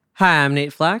Hi, I'm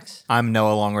Nate Flax. I'm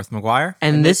Noah Longworth McGuire.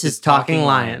 And this is Talking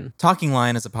Lion. Talking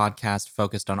Lion is a podcast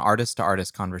focused on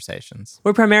artist-to-artist conversations.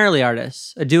 We're primarily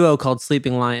artists, a duo called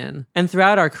Sleeping Lion. And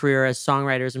throughout our career as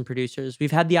songwriters and producers, we've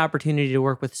had the opportunity to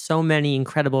work with so many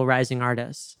incredible rising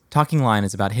artists. Talking Lion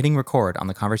is about hitting record on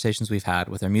the conversations we've had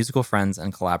with our musical friends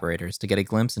and collaborators to get a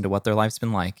glimpse into what their life's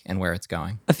been like and where it's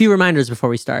going. A few reminders before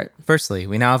we start. Firstly,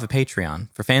 we now have a Patreon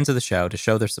for fans of the show to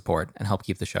show their support and help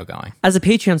keep the show going. As a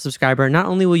Patreon subscriber, not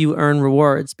only will you earn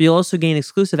rewards, but you'll also gain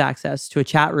exclusive access to a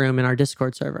chat room in our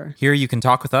Discord server. Here you can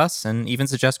talk with us and even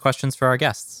suggest questions for our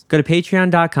guests. Go to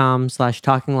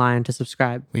patreon.com/talkinglion to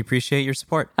subscribe. We appreciate your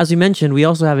support. As we mentioned, we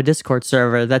also have a Discord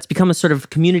server that's become a sort of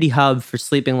community hub for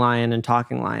Sleeping Lion and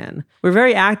Talking Lion. We're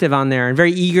very active on there and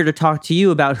very eager to talk to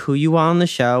you about who you want on the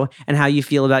show and how you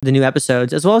feel about the new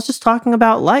episodes, as well as just talking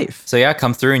about life. So yeah,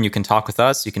 come through and you can talk with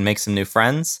us. You can make some new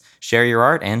friends, share your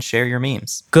art, and share your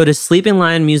memes. Go to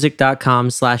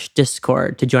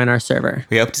sleepinglionmusic.com/discord to join our server.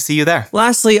 We hope to see you there.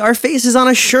 Lastly, our face is on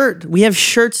a shirt. We have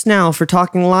shirts now for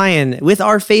Talking Lion with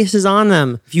our faces on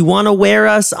them. If you want to wear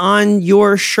us on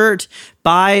your shirt,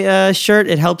 buy a shirt.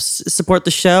 It helps support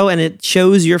the show and it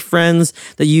shows your friends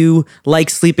that you like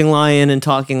Sleeping Lion and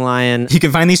Talking Lion. You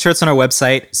can find these shirts on our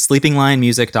website,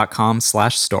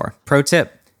 sleepinglionmusic.com/store. Pro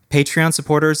tip. Patreon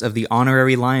supporters of the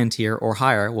honorary Lion tier or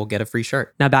higher will get a free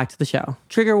shirt. Now back to the show.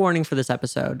 Trigger warning for this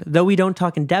episode. Though we don't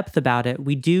talk in depth about it,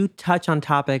 we do touch on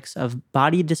topics of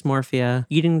body dysmorphia,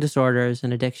 eating disorders,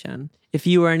 and addiction. If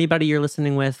you or anybody you're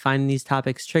listening with find these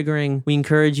topics triggering, we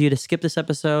encourage you to skip this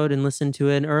episode and listen to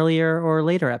an earlier or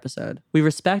later episode. We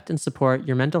respect and support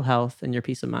your mental health and your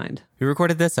peace of mind. We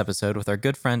recorded this episode with our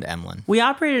good friend Emlyn. We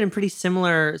operated in pretty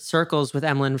similar circles with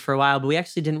Emlyn for a while, but we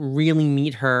actually didn't really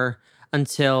meet her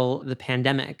until the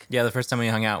pandemic. Yeah, the first time we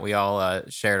hung out, we all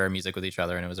shared our music with each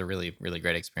other, and it was a really, really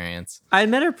great experience. I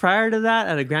met her prior to that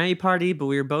at a Grammy party, but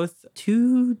we were both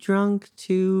too drunk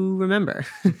to remember.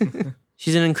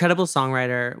 She's an incredible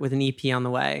songwriter with an EP on the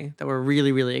way that we're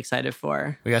really, really excited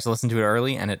for. We got to listen to it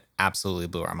early, and it absolutely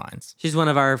blew our minds. She's one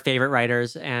of our favorite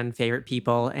writers and favorite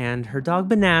people, and her dog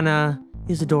Banana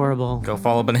is adorable. Go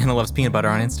follow Banana Loves Peanut Butter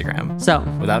on Instagram. So,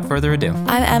 without further ado,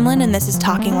 I'm Emlyn, and this is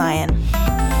Talking Lion.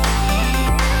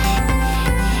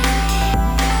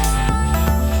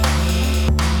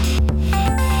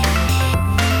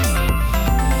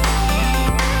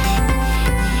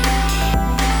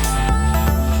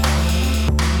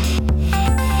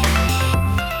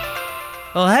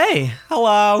 well, hey.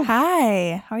 hello.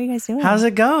 Hi, how are you guys doing? How's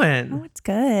it going? Oh, it's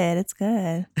good. It's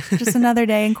good. Just another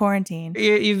day in quarantine.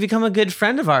 You've become a good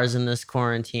friend of ours in this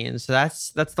quarantine, so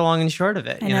that's the long and short of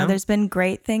it. I know there's been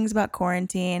great things about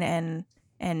quarantine and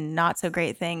not so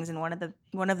great things, and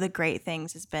one of the great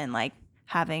things has been like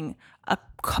having a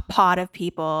pod of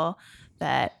people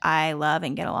that I love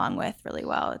and get along with really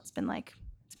well. It's been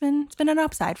an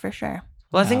upside for sure.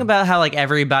 Well, I think about how like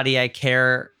everybody I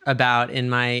care about in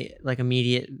my like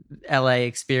immediate LA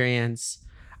experience,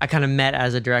 I kind of met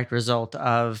as a direct result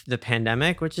of the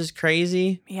pandemic, which is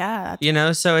crazy. Yeah.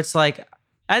 So it's like,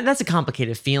 that's a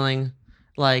complicated feeling.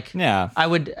 Like, Yeah. I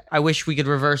wish we could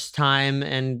reverse time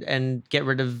and get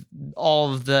rid of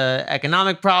all of the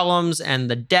economic problems and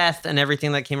the death and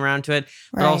everything that came around to it.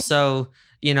 But Right. also,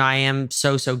 I am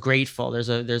so grateful. There's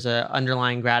a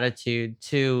underlying gratitude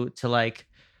to like,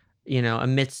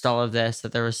 amidst all of this,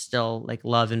 that there was still like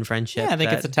love and friendship. Yeah, I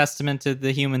think it's a testament to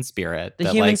the human spirit. The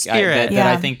human spirit. That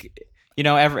I think,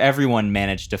 everyone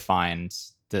managed to find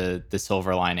the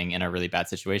silver lining in a really bad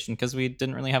situation because we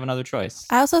didn't really have another choice.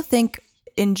 I also think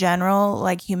in general,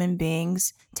 like human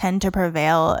beings tend to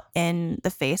prevail in the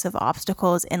face of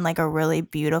obstacles in like a really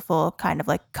beautiful kind of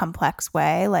like complex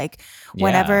way. Like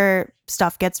whenever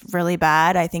stuff gets really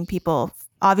bad, I think people,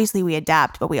 obviously we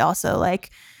adapt, but we also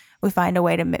we find a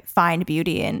way to find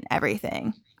beauty in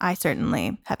everything. I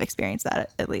certainly have experienced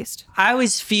that at least. I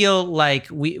always feel like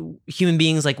we human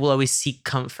beings will always seek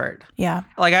comfort. Yeah.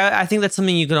 Like I think that's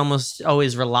something you could almost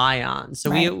always rely on. So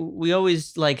Right. we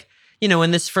always when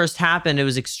this first happened, it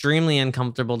was extremely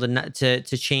uncomfortable to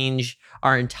change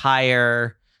our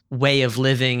entire way of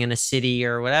living in a city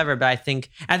or whatever. But I think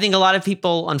a lot of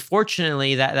people,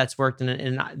 unfortunately, that's worked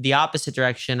in the opposite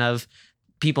direction of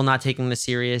people not taking this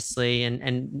seriously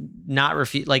and not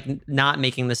not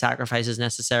making the sacrifices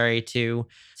necessary to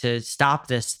stop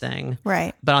this thing.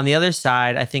 Right. But on the other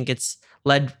side, I think it's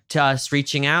led to us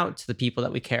reaching out to the people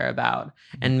that we care about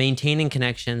and maintaining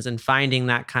connections and finding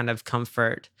that kind of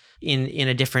comfort in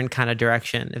a different kind of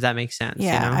direction, if that makes sense.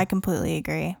 Yeah, I completely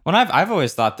agree. Well, I've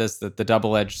always thought that the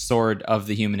double-edged sword of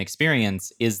the human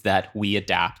experience is that we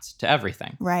adapt to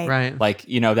everything. Right. Right. Like,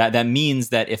 that means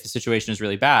that if the situation is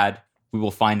really bad, we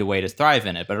will find a way to thrive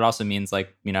in it. But it also means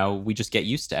like, we just get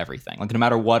used to everything. Like no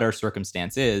matter what our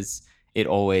circumstance is, it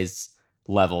always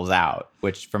levels out,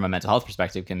 which from a mental health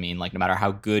perspective can mean like no matter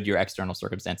how good your external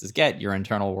circumstances get, your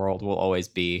internal world will always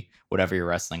be whatever you're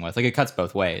wrestling with. Like it cuts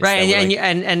both ways. Right. So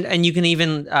And you can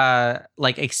even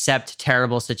like accept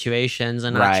terrible situations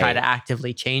and not try to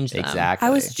actively change them. Exactly.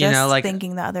 I was just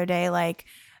thinking the other day, like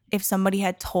if somebody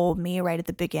had told me right at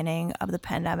the beginning of the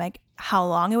pandemic how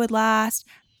long it would last,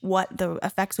 what the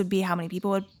effects would be, how many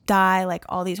people would die, like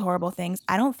all these horrible things,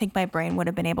 I don't think my brain would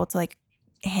have been able to like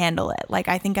handle it. Like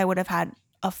I think I would have had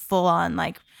a full on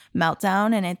like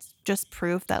meltdown. And it's just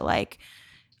proof that like,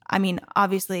 I mean,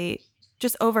 obviously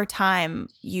just over time,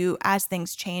 as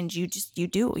things change,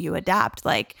 you adapt.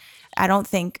 Like I don't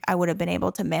think I would have been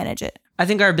able to manage it. I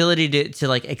think our ability to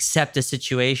like accept a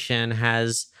situation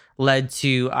has led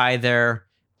to either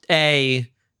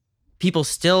people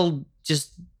still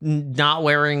just not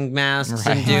wearing masks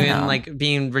and doing like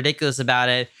being ridiculous about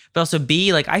it, but also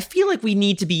B, like I feel like we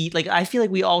need to be like, I feel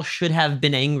like we all should have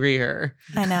been angrier.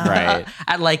 I know. Right.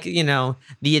 At like,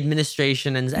 the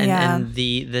administration and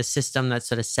the system that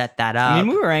sort of set that up. I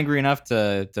mean, we were angry enough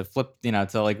to flip,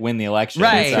 to like win the election.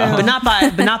 Right. So. But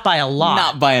not by a lot.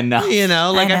 Not by enough.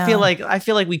 I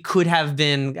feel like we could have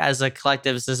been as a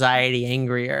collective society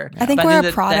angrier. I think we're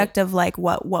a product of like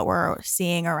what we're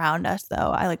seeing around us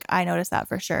though. I noticed that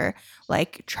for sure.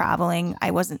 Like traveling,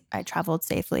 I traveled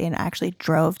safely and actually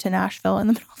drove to Nashville in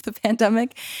the middle of the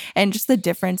pandemic, and just the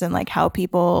difference in like how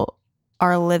people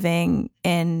are living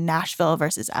in Nashville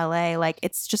versus LA, like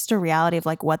it's just a reality of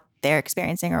like what they're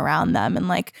experiencing around them. And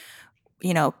like,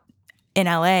 in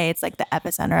LA, it's like the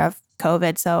epicenter of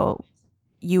COVID. So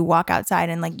you walk outside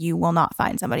and like you will not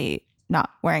find somebody not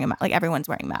wearing a mask. Like everyone's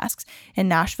wearing masks. In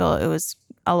Nashville, it was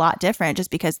a lot different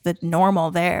just because the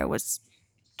normal there was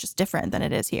just different than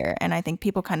it is here. And I think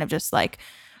people kind of just like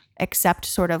accept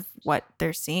sort of what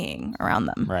they're seeing around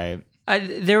them. Right.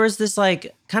 There was this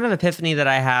like kind of epiphany that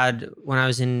I had when I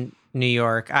was in New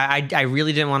York. I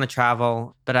really didn't want to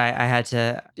travel, but I had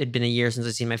to. It'd been a year since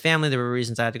I'd seen my family. There were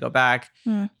reasons I had to go back,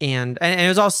 and it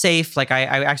was all safe. Like I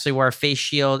actually wore a face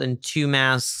shield and 2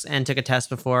 masks and took a test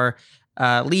before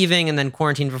leaving, and then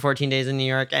quarantined for 14 days in New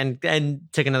York, and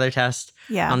took another test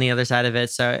on the other side of it.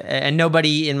 So, and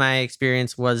nobody in my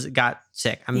experience got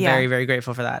sick. I'm very, very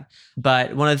grateful for that.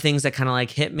 But one of the things that kind of like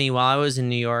hit me while I was in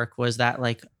New York was that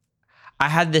like I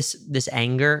had this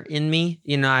anger in me.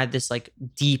 I had this like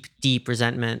deep, deep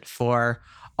resentment for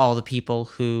all the people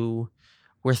who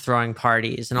were throwing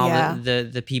parties and all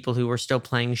the people who were still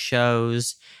playing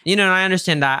shows. And I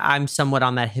understand that I'm somewhat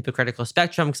on that hypocritical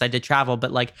spectrum because I did travel,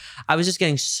 but like I was just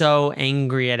getting so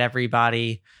angry at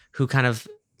everybody who kind of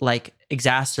like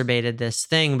exacerbated this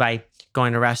thing by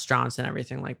going to restaurants and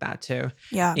everything like that too.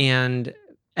 Yeah. And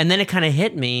then it kind of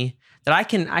hit me that I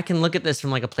can look at this from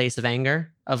like a place of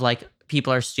anger of like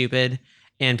people are stupid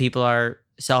and people are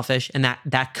selfish, and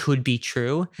that could be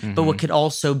true. Mm-hmm. But what could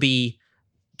also be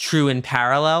true in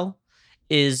parallel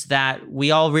is that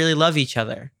we all really love each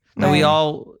other. That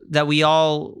we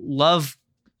all love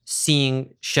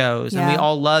seeing shows and we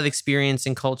all love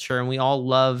experiencing culture and we all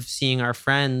love seeing our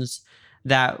friends,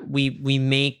 that we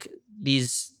make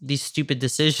these stupid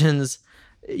decisions,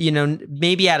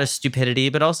 maybe out of stupidity,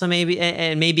 but also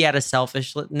maybe out of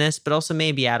selfishness, but also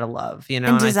maybe out of love, and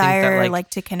I desire think that, like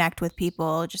to connect with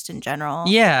people just in general.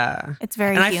 Yeah. It's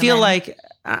very and human. I feel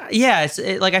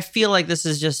like I feel like this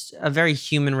is just a very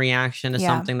human reaction to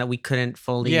something that we couldn't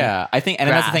fully I think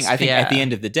that's the thing. I think grasp, at the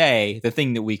end of the day, the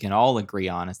thing that we can all agree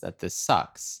on is that this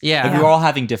sucks. Yeah. We're all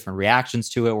having different reactions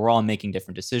to it. We're all making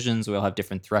different decisions. We all have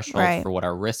different thresholds for what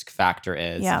our risk factor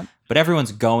is. Yeah. But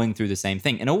everyone's going through the same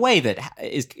thing in a way that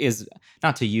is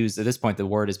not to use, at this point the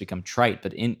word has become trite,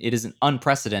 but it is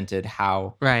unprecedented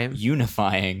how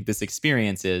unifying this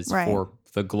experience is for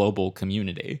the global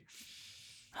community.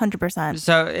 100%.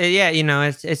 So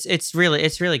it's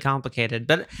really complicated,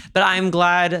 but I'm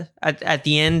glad at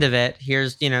the end of it.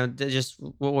 Here's just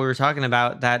what we were talking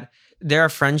about, that there are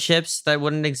friendships that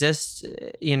wouldn't exist,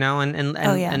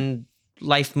 and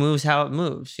life moves how it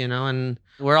moves, and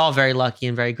we're all very lucky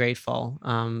and very grateful.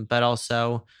 But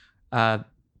also,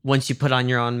 once you put on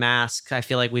your own mask, I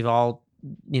feel like we've all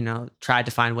tried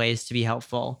to find ways to be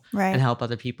helpful and help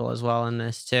other people as well in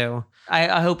this too.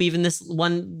 I hope even this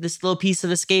little piece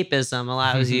of escapism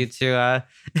allows you to,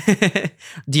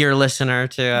 dear listener,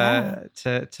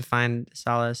 to find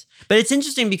solace. But it's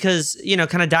interesting because,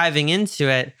 kind of diving into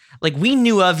it, like we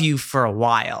knew of you for a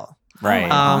while.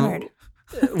 Right. Honored.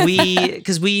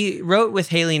 Because we wrote with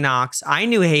Haley Knox. I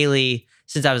knew Haley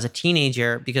since I was a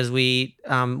teenager because we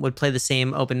would play the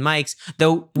same open mics,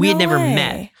 though we had No never way.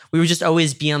 met. We would just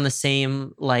always be on the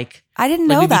same like I didn't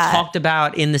like know we'd be that. talked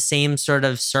about in the same sort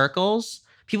of circles.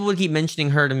 People would keep mentioning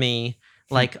her to me,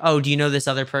 like, "Oh, do you know this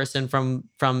other person from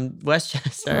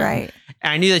Westchester?" Right.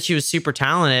 And I knew that she was super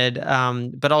talented,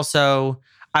 but also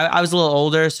I was a little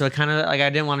older, so it kind of like I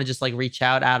didn't want to just like reach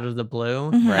out of the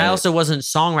blue. Mhm. And Right. I also wasn't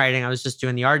songwriting; I was just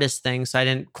doing the artist thing, so I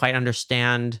didn't quite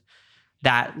understand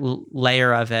that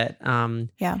layer of it.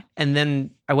 Yeah. And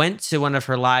then I went to one of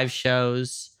her live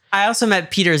shows. I also met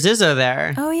Peter Zizzo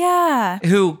there, Oh yeah.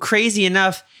 who, crazy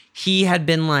enough, he had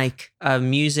been like a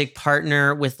music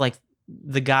partner with like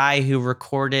the guy who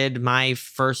recorded my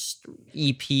first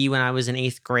EP when I was in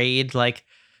 8th grade. Like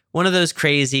one of those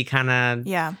crazy kind of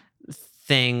Yeah.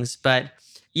 things. But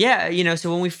yeah,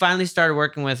 so when we finally started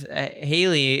working with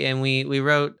Haley and we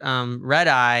wrote Red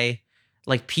Eye,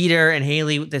 like Peter and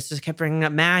Haley, this just kept bringing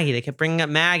up Maggie. They kept bringing up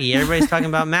Maggie. Everybody's talking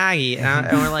about Maggie.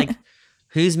 And we're like,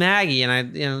 who's Maggie?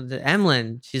 And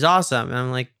Emlyn, she's awesome. And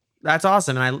I'm like, that's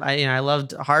awesome. And I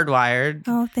loved Hardwired.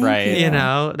 Oh, thank Right. you.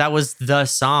 That was the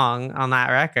song on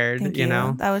that record, Thank you.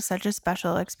 That was such a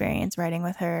special experience writing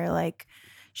with her. Like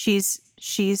she's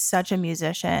such a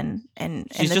musician and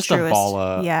She's the just truest,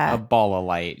 a ball of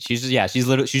light. She's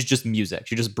just music.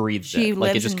 She just breathes She it.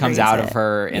 Like it lives just and comes breathes out of it.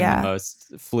 her in Yeah. the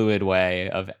most fluid way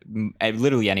of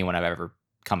literally anyone I've ever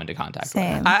come into contact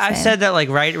Same. with. I've said that like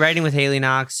writing with Haley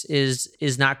Knox is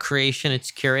not creation,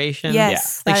 it's curation.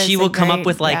 Yes. Like that she is will a come up great-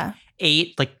 with like yeah.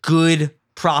 8 like good,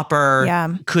 proper,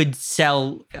 Yeah. could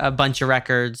sell a bunch of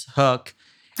records hook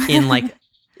in like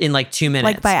 2 minutes.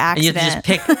 Like by And you have to just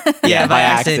accident. pick Yeah, by by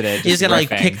accident. accident, You just just gotta like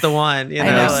riffing. pick the one, I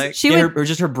know. like She Yeah, would or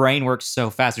just her brain works so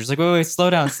fast. She's like, wait,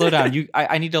 slow down.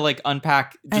 I need to like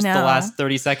unpack I just the know. last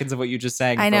 30 seconds of what you just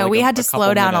sang. I for, know like, we a had to couple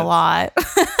slow down a minutes. lot.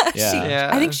 Yeah. Yeah.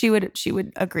 I think she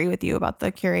would agree with you about the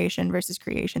curation versus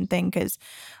creation thing because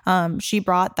she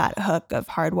brought that hook of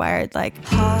Hardwired like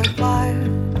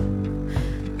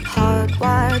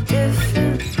hardwired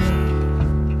different.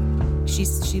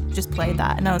 She just played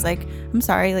that and I was like, I'm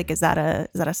sorry, like is that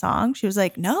a song? She was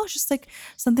like, no, it's just like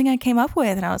something I came up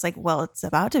with. And I was like, well, it's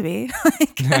about to be.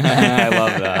 Like, I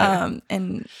love that.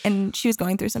 and she was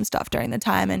going through some stuff during the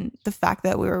time, and the fact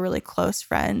that we were really close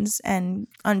friends and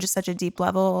on just such a deep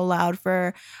level allowed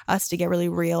for us to get really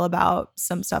real about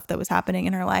some stuff that was happening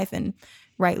in her life and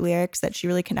write lyrics that she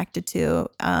really connected to,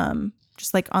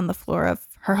 just like on the floor of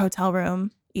her hotel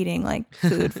room eating like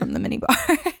food from the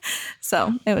minibar.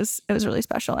 So it was really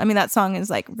special. I mean, that song is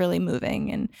like really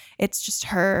moving and it's just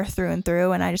her through and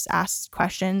through. And I just asked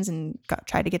questions and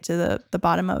tried to get to the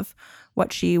bottom of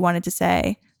what she wanted to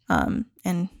say.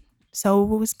 And so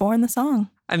was born the song.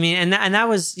 I mean, and that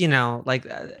was, like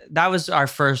that was our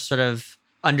first sort of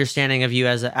understanding of you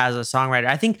as a songwriter.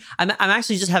 I think I'm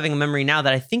actually just having a memory now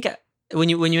that I think when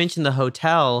you mentioned the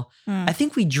hotel, I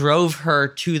think we drove her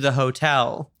to the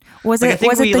hotel. Was Like, I it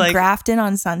think we, the like- Grafton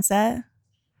on Sunset?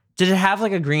 Did it have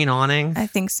like a green awning? I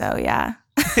think so. Yeah.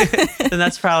 Then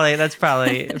that's probably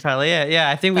it. Yeah,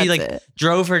 I think we That's like it.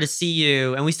 drove her to see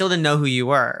you, and we still didn't know who you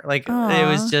were. Like it Aw.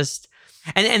 was just,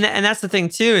 and that's the thing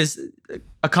too is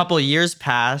a couple of years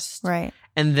passed, Right.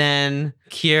 and then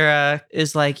Kira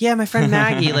is like, "Yeah, my friend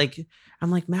Maggie." Like I'm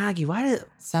like, Maggie, why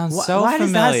Sounds does so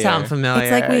familiar. that sound familiar?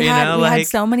 It's like we You had know, we like, had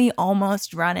so many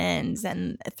almost run-ins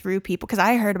and through people because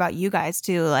I heard about you guys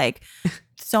too, like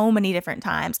so many different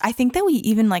times. I think that we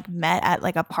even like met at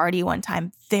like a party one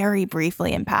time, very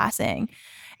briefly in passing,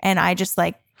 and I just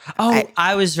like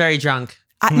I was very drunk.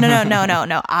 no.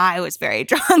 I was very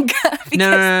drunk.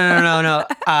 No.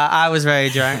 I was very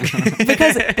drunk.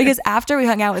 because after we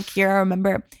hung out with Kira, I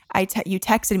remember you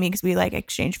texted me because we like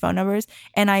exchanged phone numbers,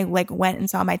 and I like went and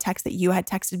saw my text that you had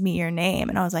texted me your name,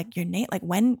 and I was like, your name? Like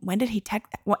when did he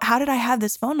text? How did I have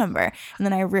this phone number? And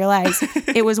then I realized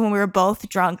it was when we were both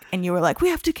drunk, and you were like, we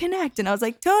have to connect, and I was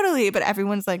like, totally. But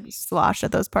everyone's like sloshed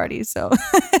at those parties, so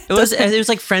It was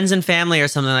like friends and family or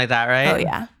something like that,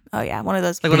 right? Oh yeah, one of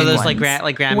those Like one of big those like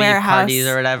ones. Grammy parties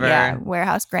or whatever. Yeah,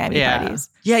 warehouse Grammy parties.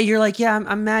 Yeah, you're like, yeah,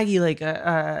 I'm Maggie, like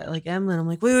Emlyn. I'm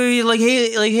like, wait, like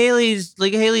Haley's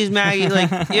Maggie, like,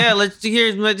 yeah,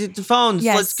 here's the phones,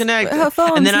 Yes, let's connect.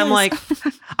 phones, and then I'm yes.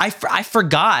 like, I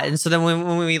forgot, and so then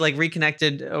when we like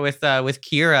reconnected with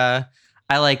Kira,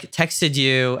 I like texted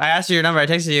you. I asked for your number. I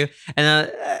texted you,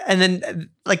 and then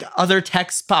like other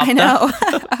texts popped I know.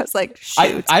 up. I was like,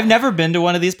 shoot. I've never been to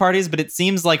one of these parties, but it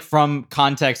seems like from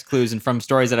context clues and from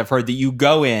stories that I've heard that you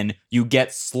go in, you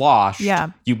get sloshed, Yeah.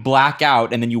 you black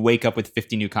out, and then you wake up with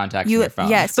 50 new contacts on your phone.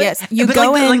 Yes. But You but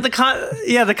go like, in. like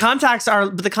the contacts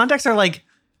are like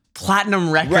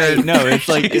platinum record. Right. No, it's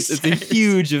like it's a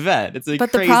huge event. It's a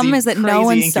But crazy, the problem is that no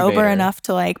crazy one's sober incubator. enough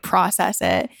to like process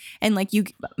it. And like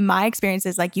my experience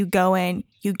is like you go in,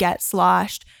 you get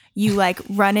sloshed, you like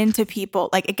run into people,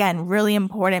 like again, really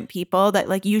important people that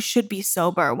like you should be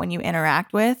sober when you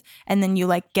interact with, and then you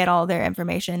like get all their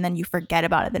information and then you forget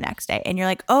about it the next day. And you're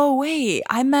like, oh wait,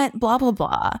 I met blah, blah,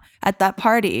 blah at that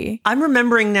party. I'm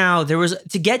remembering now, there was,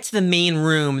 to get to the main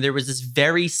room, there was this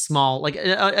very small, like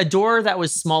a door that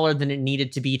was smaller than it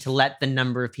needed to be to let the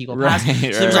number of people pass. Right,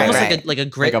 So there was right, almost right. like a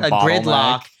bottleneck.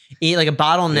 gridlock, like a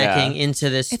bottlenecking Yeah. into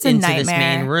this It's a this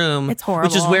nightmare. main room, It's horrible.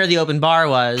 which is where the open bar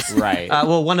was. Right.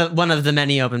 Well, one of the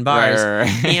many open bars.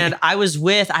 Right. And I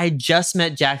had just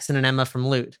met Jackson and Emma from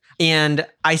Loot. And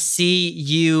I see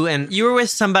you, and you were with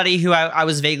somebody who I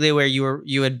was vaguely aware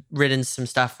you had written some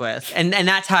stuff with. And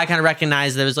that's how I kind of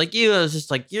recognized that it was like you. I was just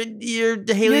like, you're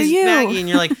Haley's you. Maggie. And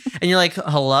you're like,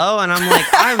 hello? And I'm like,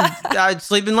 I'm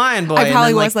Sleeping Lion Boy. I And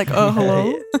probably then, was like, oh,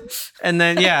 hello. And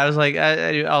then, yeah, I was like,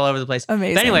 all over the place.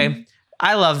 Amazing. But anyway,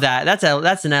 I love that. That's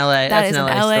an LA. That is an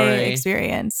an LA story.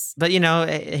 experience. But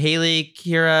Haley,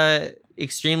 Kira,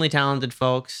 extremely talented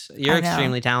folks. You're I know.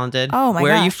 extremely talented. Oh my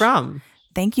Where are you gosh. from?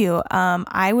 Thank you.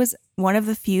 I was one of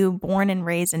the few born and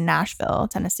raised in Nashville,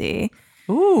 Tennessee,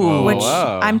 Ooh. which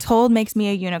whoa. I'm told makes me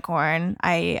a unicorn.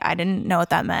 I didn't know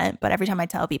what that meant, but every time I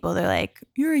tell people, they're like,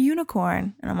 "You're a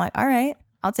unicorn," and I'm like, "All right,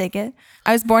 I'll take it."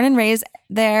 I was born and raised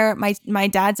there. My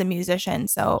dad's a musician,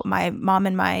 so my mom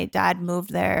and my dad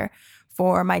moved there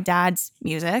for my dad's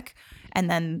music,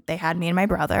 and then they had me and my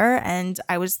brother, and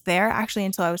I was there actually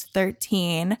until I was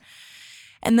 13.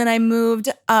 And then I moved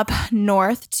up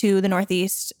north to the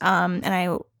Northeast, and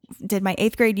I did my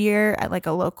 8th grade year at like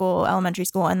a local elementary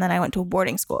school, and then I went to a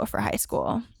boarding school for high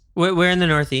school Where in the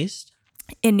Northeast?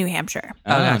 in New Hampshire.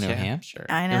 Oh, gotcha. New Hampshire.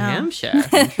 I know. New Hampshire.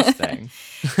 Interesting.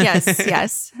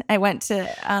 Yes. I went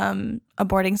to a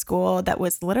boarding school that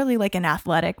was literally like an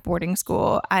athletic boarding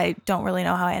school. I don't really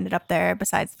know how I ended up there,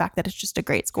 besides the fact that it's just a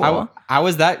great school. How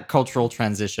was that cultural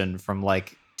transition from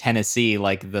like Tennessee,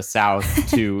 like the South,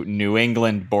 to New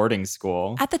England boarding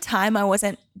school? At the time, I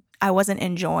wasn't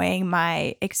enjoying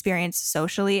my experience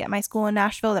socially at my school in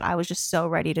Nashville, that I was just so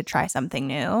ready to try something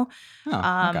new.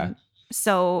 Oh, okay.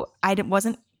 So I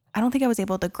don't think I was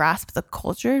able to grasp the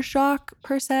culture shock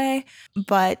per se,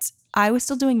 but I was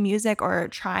still doing music or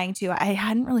trying to. I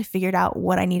hadn't really figured out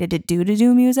what I needed to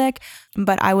do music,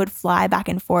 but I would fly back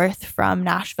and forth from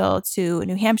Nashville to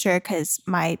New Hampshire because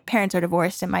my parents are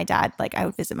divorced and my dad, like I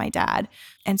would visit my dad.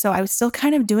 And so I was still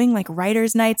kind of doing like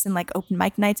writers' nights and like open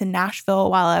mic nights in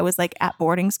Nashville while I was like at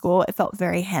boarding school. It felt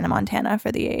very Hannah Montana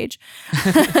for the age.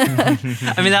 I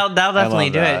mean, that'll definitely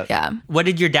love do that. it. Yeah. What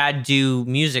did your dad do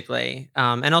musically?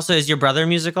 And also, is your brother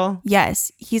musical?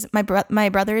 Yes, he's my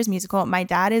brother is musical. My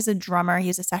dad is a drummer. He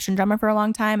was a session drummer for a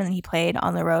long time, and then he played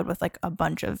on the road with like a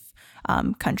bunch of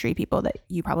country people that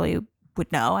you probably would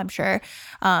know, I'm sure.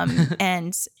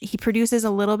 And he produces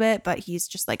a little bit, but he's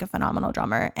just like a phenomenal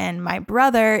drummer. And my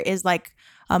brother is like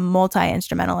a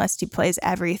multi-instrumentalist. He plays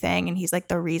everything, and he's like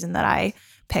the reason that I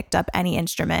picked up any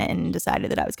instrument and decided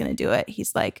that I was going to do it.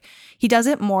 He's like, he does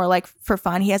it more like for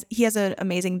fun. He has an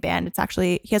amazing band. It's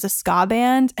actually, he has a ska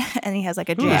band, and he has like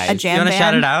a jam, Nice. a You jam You want to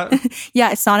band. shout it out?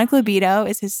 Yeah, Sonic Libido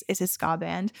is his ska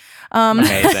band.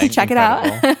 Amazing. Check it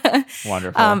out.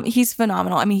 Wonderful. He's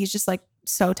phenomenal. I mean, he's just like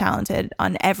so talented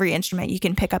on every instrument. You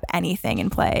can pick up anything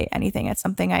and play anything. It's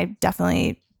something I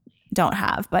definitely don't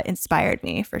have, but inspired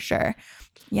me for sure.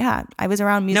 Yeah, I was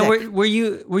around music. No, were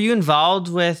you involved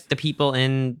with the people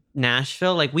in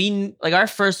Nashville? Like our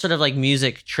first sort of like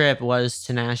music trip was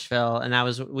to Nashville,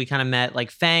 and we kind of met like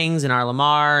Fangs and R.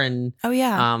 Lamar and Oh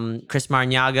yeah, Chris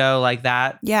Marniago, like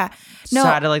that yeah. No,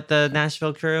 side of like the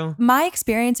Nashville crew. my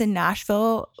experience in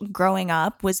Nashville growing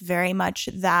up was very much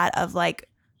that of like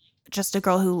just a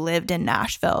girl who lived in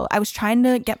Nashville. I was trying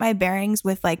to get my bearings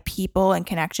with like people and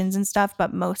connections and stuff,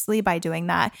 but mostly by doing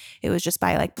that, it was just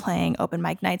by like playing open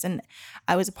mic nights. And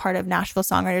I was a part of Nashville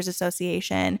Songwriters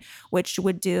Association, which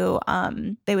would do,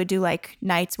 they would do like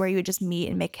nights where you would just meet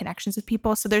and make connections with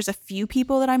people. So there's a few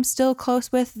people that I'm still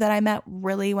close with that I met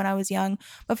really when I was young.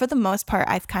 But for the most part,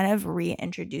 I've kind of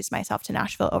reintroduced myself to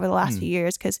Nashville over the last few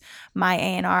years because my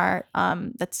A&R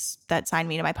that signed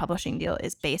me to my publishing deal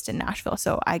is based in Nashville.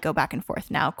 So I go back and forth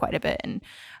now quite a bit, and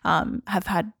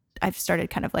I've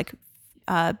started kind of like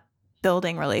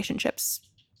building relationships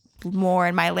more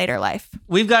in my later life.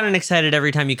 We've gotten excited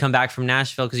every time you come back from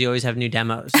Nashville because you always have new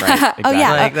demos. Right, Oh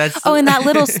yeah. Like, that's- And that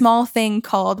little small thing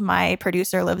called my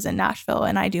producer lives in Nashville,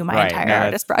 and I do my Right, entire no,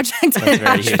 artist project That's in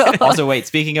very huge. Nashville. Also, wait,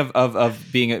 speaking of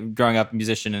growing up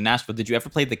musician in Nashville, did you ever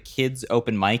play the kids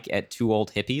open mic at Two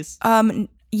Old Hippies?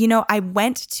 I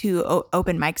went to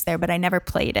open mics there, but I never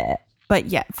played it. But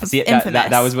yeah, See, infamous.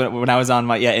 that was when I was on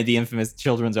the infamous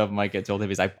children's open mic at Old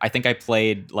Hippies. I think I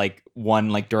played like one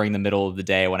like during the middle of the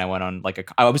day when I went on like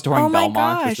I was touring Oh my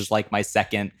Belmont, which gosh. was like my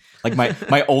second, like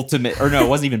my ultimate, or no, it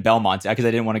wasn't even Belmont because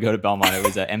I didn't want to go to Belmont. It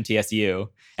was MTSU.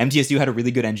 MTSU had a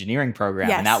really good engineering program,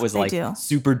 Yes, and that was they like do.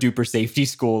 super duper safety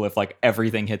school if like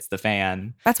everything hits the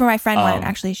fan. That's where my friend went. Um,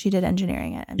 Actually, she did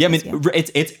engineering at Yeah, I MTSU. mean,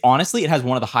 it's honestly, it has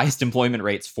one of the highest employment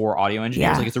rates for audio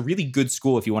engineers. Yeah. Like, it's a really good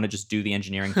school if you want to just do the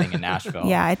engineering thing in Nashville.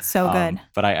 Yeah, it's so good.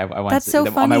 But I went That's so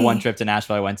on my one funny. trip to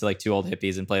Nashville. I went to like Two Old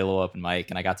Hippies and played a little open mic,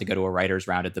 and I got to go to a writer's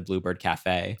round at the Bluebird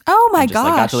Cafe. Oh my and just,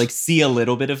 like, got gosh. to like see a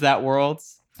little bit of that world.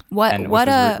 and What which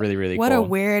was a really, really what a cool.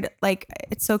 weird, like,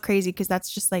 it's so crazy because that's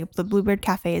just like the Bluebird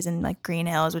Cafe is in like Green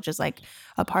Hills, which is like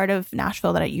a part of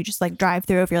Nashville that you just like drive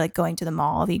through if you're like going to the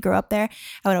mall. If you grew up there,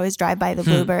 I would always drive by the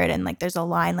Bluebird, and like there's a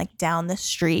line like down the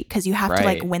street because you have to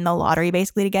like Right. win the lottery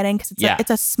basically to get in because it's Yeah. like,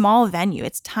 it's a small venue.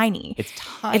 It's tiny. It's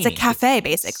tiny. It's a cafe so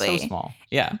basically. small.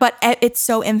 Yeah. But it's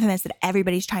so infamous that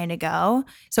everybody's trying to go.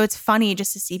 So it's funny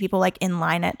just to see people like in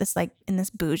line at this, like in this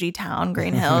bougie town,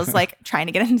 Green Hills, like trying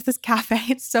to get into this cafe.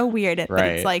 It's so weird. But Right.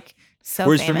 it's like so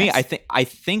Whereas famous. for me, I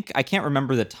think I can't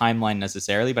remember the timeline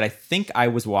necessarily, but I think I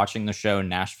was watching the show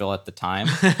Nashville at the time,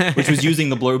 which was using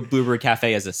the Bluebird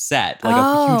Cafe as a set. Like a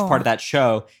Oh. huge part of that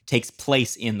show takes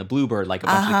place in the Bluebird. Like a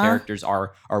bunch of the Uh-huh. characters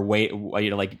are Oh, I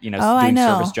doing know.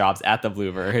 service jobs at the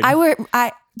Bluebird.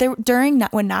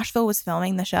 When Nashville was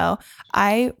filming the show,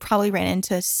 I probably ran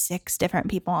into 6 different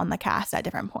people on the cast at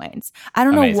different points. I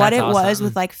don't know Amazing. what That's it was awesome.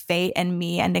 with like fate and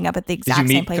me ending up at the Did you exact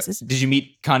same meet places. Did you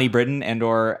meet Connie Britton and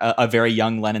or a very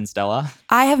young Lennon Stella?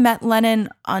 I have met Lennon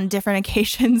on different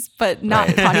occasions, but not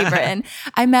Right. Connie Britton.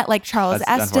 I met like Charles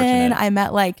That's Eston. unfortunate. I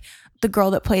met like the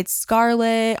girl that played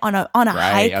Scarlett on a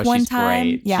Right. hike Oh, one she's time.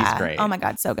 great. She's Yeah. great. Oh my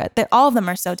god, so good. All of them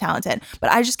are so talented.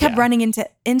 But I just kept Yeah. running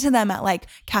into them at like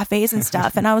cafes and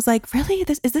stuff, and I was like, really,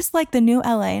 is this like the new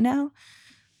LA now?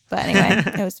 But anyway,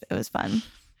 it was fun.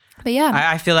 But yeah,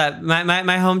 I feel that my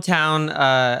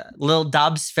hometown, Little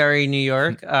Dobbs Ferry, New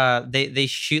York, they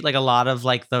shoot like a lot of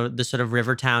like the sort of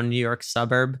Rivertown, New York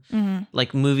suburb, Mhm.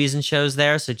 like movies and shows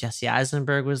there. So Jesse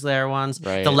Eisenberg was there once.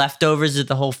 Right. The Leftovers did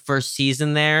the whole first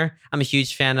season there. I'm a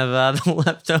huge fan of The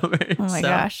Leftovers. Oh my So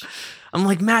gosh. I'm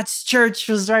like, Matt's church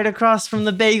was right across from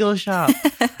the bagel shop.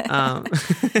 Oh,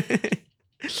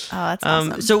 that's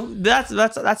awesome. So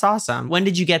that's awesome. When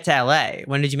did you get to LA?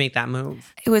 When did you make that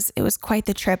move? It was quite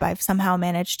the trip. I've somehow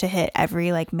managed to hit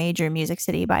every like major music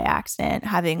city by accident,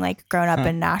 having like grown up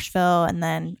in Nashville, and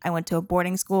then I went to a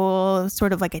boarding school. It was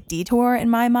sort of like a detour in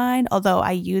my mind, although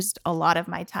I used a lot of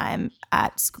my time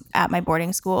at my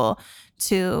boarding school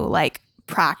to like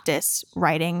practice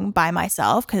writing by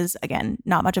myself because again,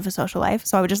 not much of a social life,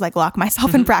 so I would just like lock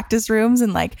myself in practice rooms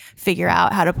and like figure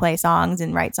out how to play songs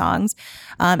and write songs.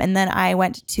 And then I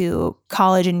went to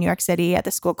college in New York City at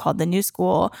the school called the New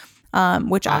School,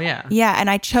 which and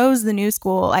I chose the New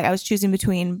School. Like I was choosing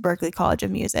between Berklee College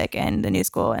of Music and the New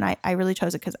School, and I really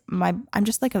chose it because I'm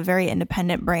just like a very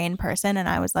independent brain person, and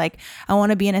I was like, I want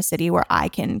to be in a city where I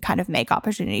can kind of make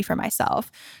opportunity for myself,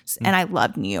 and I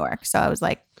loved New York, so I was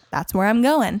like, that's where I'm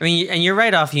going. I mean, and you're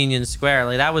right off Union Square.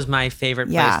 Like that was my favorite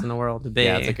place Yeah. in the world to be.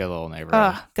 Yeah, it's a good little neighborhood.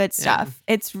 Oh, good stuff.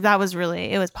 It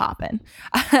was popping.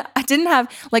 I didn't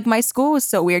have like, my school was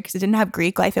so weird because it didn't have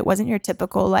Greek life. It wasn't your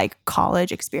typical like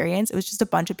college experience. It was just a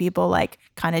bunch of people like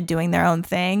kind of doing their own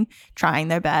thing, trying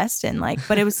their best, and like,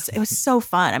 but it was so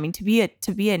fun. I mean, to be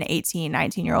an 18,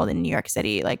 19-year-old in New York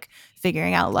City, like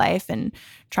figuring out life and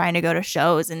trying to go to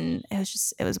shows, and it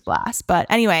was a blast. But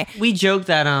anyway, We joke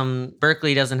that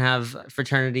Berkeley doesn't have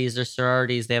fraternities or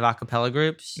sororities; they have a cappella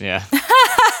groups. Yeah,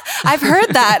 I've heard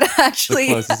that it's the actually.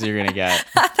 closest you're gonna get.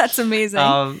 That's amazing.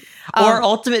 Or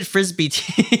ultimate frisbee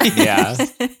team. Yeah.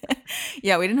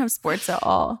 Yeah, we didn't have sports at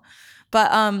all. But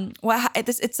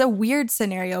it's a weird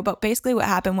scenario, but basically what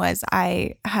happened was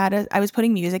I was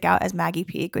putting music out as Maggie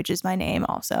Peak, which is my name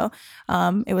also.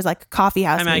 It was like coffee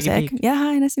house Hi, Maggie music. Peak. Yeah,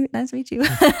 hi, nice to meet you.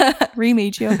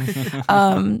 Re-meet you.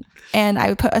 And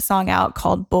I put a song out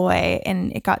called Boy,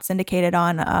 and it got syndicated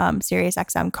on Sirius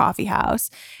XM Coffee House,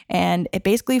 and it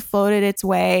basically floated its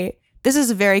way. This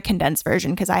is a very condensed version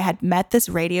because I had met this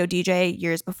radio DJ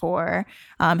years before.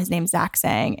 His name's Zach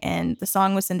Sang, and the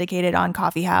song was syndicated on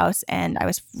Coffee House, and I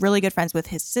was really good friends with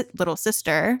his little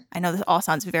sister. I know this all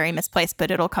sounds very misplaced,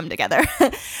 but it'll come together.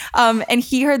 And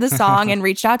he heard the song and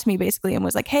reached out to me basically and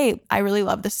was like, hey, I really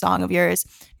love this song of yours.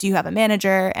 Do you have a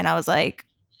manager? And I was like,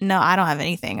 no, I don't have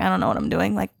anything. I don't know what I'm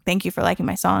doing. Like, thank you for liking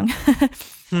my song.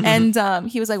 And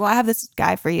he was like, well, I have this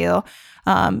guy for you.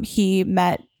 He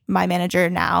met my manager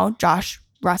now, Josh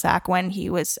Russack when he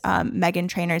was Meghan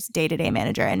Trainor's day-to-day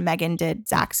manager, and Meghan did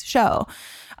Zach's show.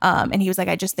 And he was like,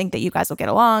 I just think that you guys will get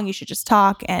along. You should just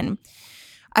talk. And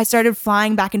I started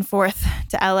flying back and forth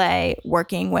to LA,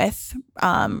 working with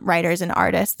writers and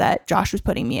artists that Josh was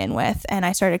putting me in with. And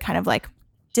I started kind of like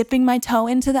dipping my toe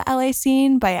into the LA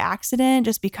scene by accident,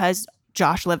 just because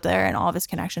Josh lived there and all of his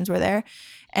connections were there.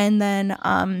 And then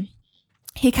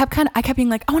I kept being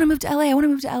like, I want to move to LA. I want to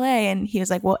move to LA. And he was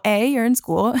like, well, A, you're in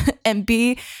school. And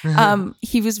B,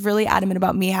 he was really adamant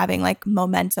about me having like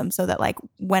momentum so that like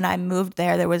when I moved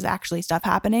there was actually stuff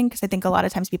happening. Cause I think a lot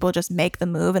of times people just make the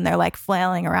move and they're like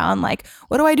flailing around like,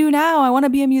 what do I do now? I want to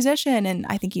be a musician. And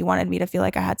I think he wanted me to feel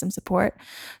like I had some support.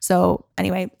 So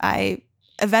anyway, I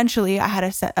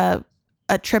had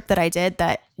a trip that I did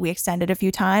that we extended a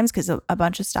few times because a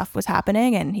bunch of stuff was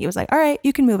happening, and he was like, all right,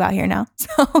 you can move out here now.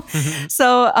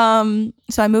 So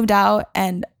I moved out,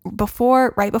 and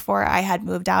right before I had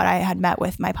moved out, I had met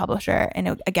with my publisher, and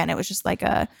it was just like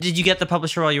Did you get the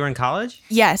publisher while you were in college?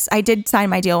 Yes, I did sign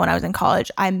my deal when I was in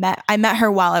college. I met her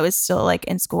while I was still like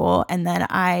in school, and then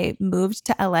I moved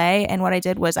to LA, and what I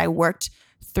did was I worked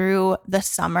through the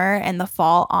summer and the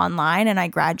fall online, and I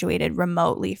graduated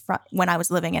remotely from when I was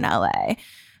living in LA.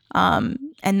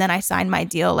 And then I signed my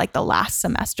deal like the last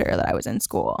semester that I was in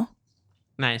school.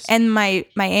 Nice. And my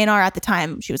A&R at the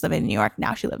time, she was living in New York.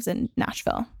 Now she lives in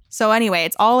Nashville. So anyway,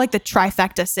 it's all like the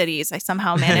trifecta cities. I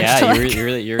somehow managed to.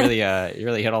 Yeah, you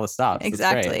really hit all the stops.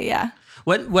 Exactly. Yeah.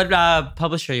 What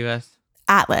publisher are you with?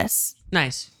 Atlas.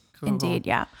 Nice. Cool. Indeed.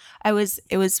 Yeah. It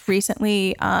was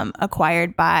recently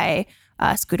acquired by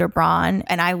Scooter Braun,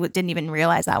 and I didn't even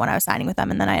realize that when I was signing with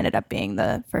them, and then I ended up being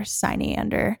the first signee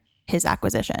under his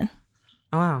acquisition.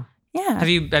 Oh wow. Yeah. Have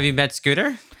you met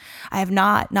Scooter? I have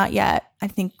not yet. I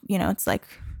think it's like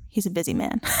he's a busy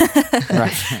man.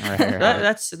 Right.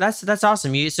 That's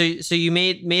awesome. You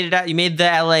made it out. You made the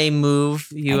LA move.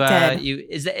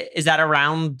 Is that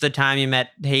around the time you met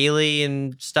Haley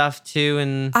and stuff too?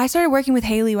 And I started working with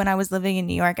Haley when I was living in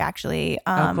New York, actually.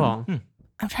 Cool.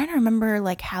 I'm trying to remember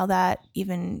like how that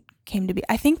even came to be.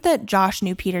 I think that Josh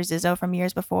knew Peter Zizzo from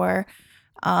years before.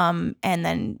 And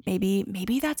then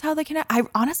maybe that's how they connect. I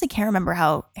honestly can't remember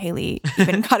how Haley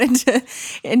even got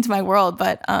into my world,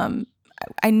 but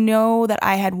I know that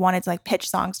I had wanted to like pitch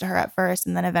songs to her at first,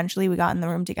 and then eventually we got in the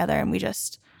room together and we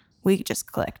just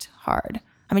clicked hard.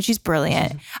 I mean, she's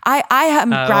brilliant. I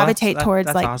gravitate towards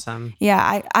that's like awesome.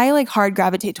 Yeah, I like hard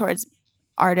gravitate towards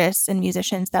artists and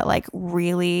musicians that like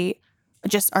really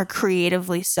just are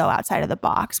creatively so outside of the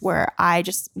box, where I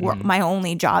just my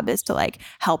only job is to like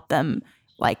help them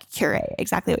like curate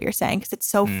exactly what you're saying, because it's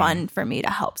so fun for me to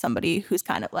help somebody who's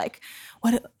kind of like,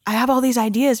 what, I have all these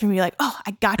ideas from you, like, oh,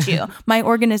 I got you. My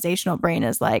organizational brain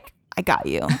is like, I got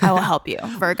you. I will help you,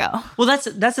 Virgo. Well, that's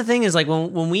the thing is like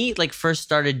when we like first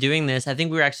started doing this, I think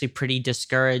we were actually pretty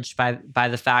discouraged by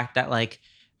the fact that like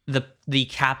the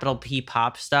capital P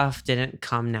pop stuff didn't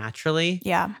come naturally.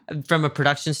 Yeah. From a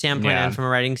production standpoint and from a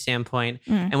writing standpoint.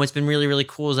 And what's been really, really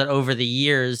cool is that over the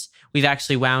years, we've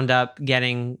actually wound up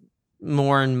getting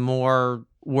more and more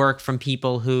work from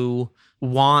people who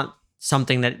want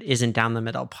something that isn't down the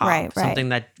middle pop, right. something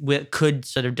that could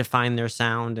sort of define their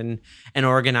sound and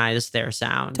organize their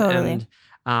sound. Totally.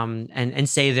 And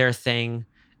say their thing,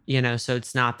 so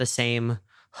it's not the same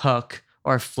hook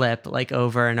or flip like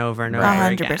over and over and over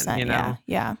 100%, again.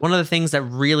 Yeah. One of the things that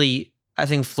really I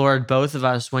think floored both of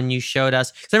us when you showed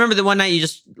us, because I remember the one night you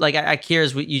just like at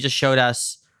Kier's, you just showed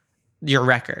us your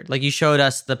record. Like you showed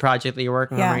us the project that you're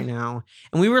working on right now,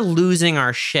 and we were losing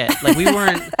our shit. Like we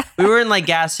weren't like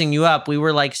gassing you up. We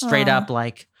were like straight up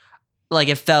like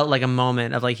it felt like a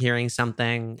moment of like hearing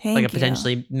something like a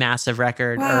potentially massive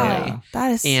record early.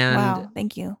 That is wow.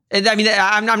 Thank you. I mean,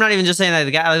 I'm not even just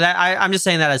saying that. I'm just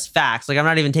saying that as facts. Like I'm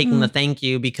not even taking the thank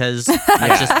you because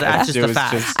that's just the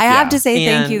facts. I have to say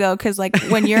thank you though, because like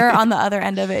when you're on the other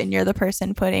end of it and you're the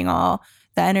person putting all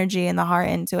the energy and the heart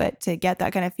into it, to get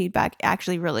that kind of feedback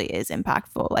actually really is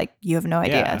impactful. Like you have no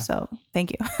idea. Yeah. So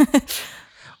thank you.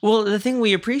 Well, the thing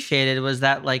we appreciated was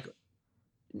that like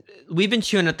we've been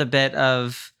chewing at the bit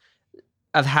of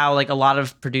how like a lot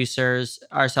of producers,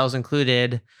 ourselves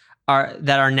included,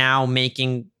 that are now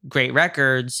making great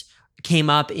records came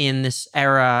up in this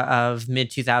era of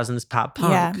mid 2000s pop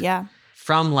punk. Yeah.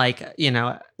 From like,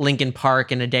 Linkin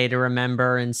Park and A Day to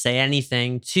Remember and Say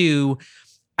Anything to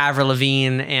Avril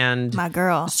Lavigne and my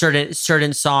girl,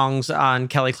 certain songs on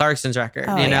Kelly Clarkson's record.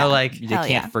 Like you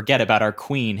can't forget about our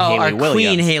queen,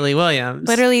 Hayley Williams.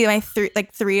 Literally, my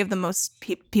three of the most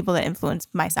people that influenced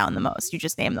my sound the most. You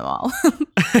just named them all: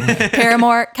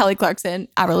 Paramore, Kelly Clarkson,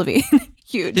 Avril Lavigne.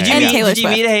 huge. Did you And meet? Taylor Did you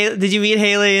Swift. meet Haley? Did you meet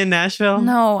Haley in Nashville?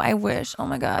 No, I wish. Oh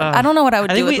my God. Oh. I don't know what I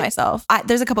would I do think with we- myself.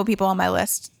 There's a couple people on my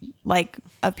list, like,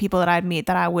 of people that I'd meet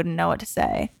that I wouldn't know what to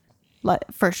say.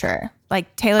 For sure.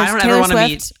 Like Taylor I don't ever Swift, wanna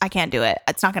meet- I can't do it.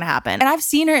 It's not going to happen. And I've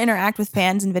seen her interact with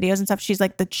fans and videos and stuff. She's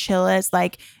like the chillest,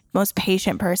 like most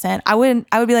patient person. I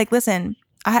would be like, listen,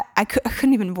 I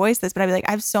couldn't even voice this, but I'd be like,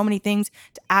 I have so many things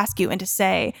to ask you and to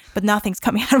say, but nothing's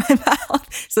coming out of my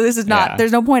mouth. So this is not, Yeah.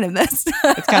 there's no point in this.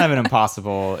 It's kind of an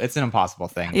impossible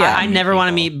thing. Yeah. I never want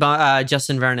to people. meet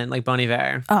Justin Vernon, like Bon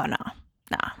Iver. Oh, no.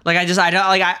 Like I don't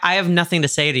like I have nothing to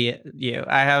say to you.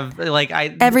 I have like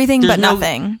Everything there's but no-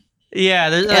 nothing. Yeah,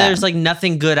 there's like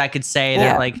nothing good I could say that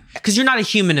Yeah. like because you're not a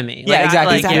human to me. Yeah, Like,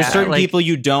 exactly. Exactly. There's Yeah, certain like- people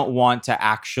you don't want to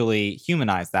actually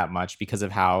humanize that much because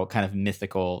of how kind of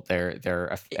mythical and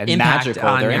Impact magical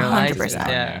on their your impact life, is.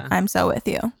 yeah. I'm so with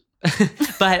you.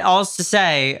 But all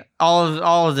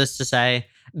of this to say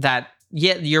that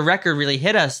your record really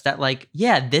hit us. That like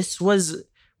this was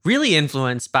really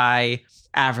influenced by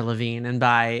Avril Lavigne and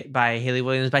by Hayley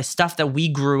Williams, by stuff that we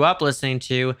grew up listening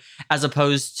to, as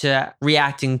opposed to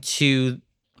reacting to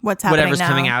What's happening whatever's now.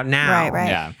 coming out now. Right.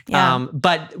 Yeah. Yeah.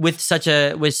 But with such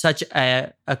a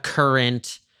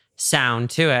current sound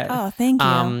to it. Oh, thank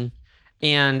you.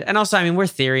 And also, I mean, we're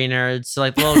theory nerds. So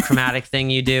like the little chromatic thing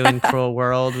you do in Cruel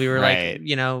World, we were Right.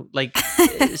 like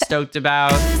stoked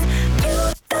about.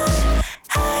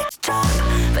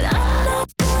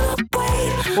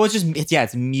 Well,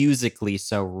 it's musically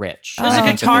so rich. There's Oh, a I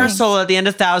think that guitar there's- solo at the end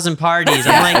of 1,000 Parties.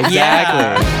 I'm like, Exactly.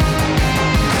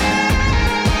 yeah.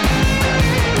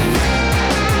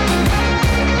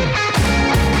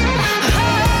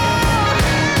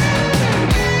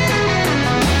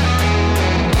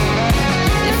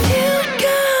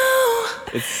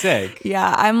 It's sick.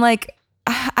 Yeah,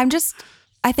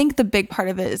 I think the big part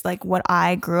of it is like what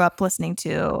I grew up listening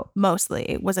to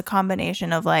mostly was a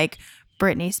combination of like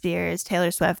Britney Spears,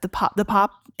 Taylor Swift, the pop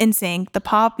NSYNC, the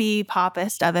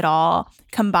poppist of it all,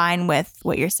 combined with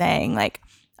what you're saying. Like,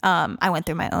 I went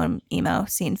through my own emo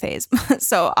scene phase.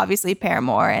 So obviously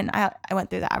Paramore, and I went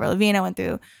through the Avril Lavigne, I went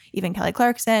through even Kelly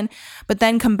Clarkson, but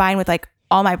then combined with like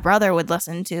all my brother would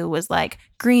listen to was like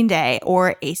Green Day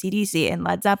or AC/DC and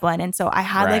Led Zeppelin. And so I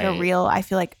had like a Right. real, I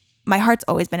feel like my heart's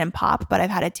always been in pop, but I've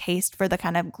had a taste for the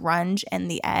kind of grunge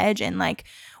and the edge, and like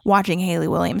watching Hayley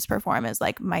Williams perform is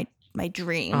like my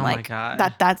dream. Oh my like God.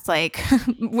 that's like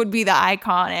would be the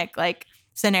iconic like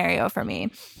scenario for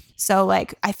me. So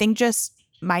like I think just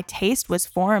my taste was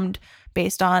formed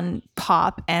based on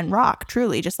pop and rock,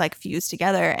 truly just like fused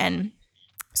together. And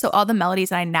so all the melodies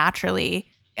that I naturally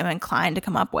am inclined to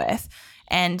come up with,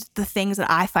 and the things that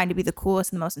I find to be the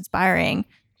coolest and the most inspiring,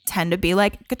 tend to be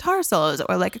like guitar solos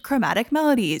or like chromatic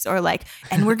melodies or like,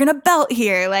 and we're gonna belt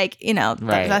here, like, you know,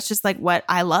 Right. that's just like what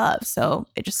I love. So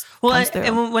it just Well, comes through.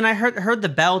 and when I heard the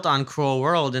belt on Cruel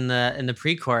World in the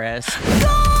pre-chorus,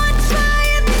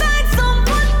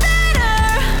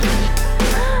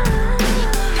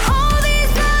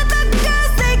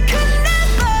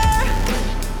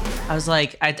 I was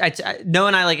like, Noah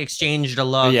and I like exchanged a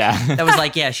look. Yeah. That was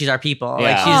like, yeah, she's our people. Like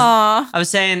Yeah. she's. Aw. I was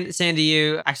saying to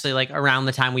you actually like around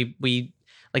the time we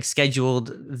like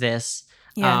scheduled this,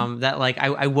 Yeah. that like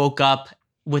I woke up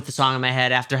with the song in my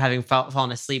head after having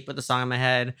fallen asleep with the song in my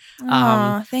head.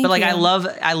 Aw, thank but like you.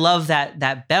 I love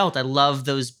that belt. I love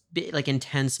those like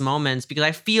intense moments, because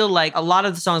I feel like a lot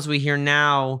of the songs we hear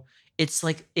now, it's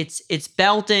like it's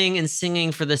belting and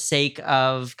singing for the sake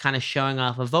of kind of showing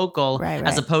off a vocal, Right,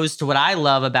 as right. opposed to what I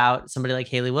love about somebody like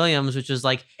Hayley Williams, which was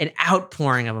like an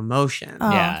outpouring of emotion.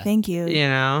 Oh, Yeah. thank you. You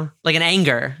know, like an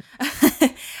anger.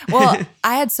 Well,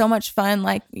 I had so much fun.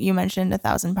 Like you mentioned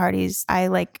 1,000 Parties. I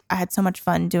had so much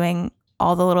fun doing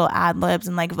all the little ad libs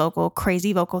and like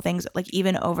crazy vocal things, like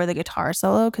even over the guitar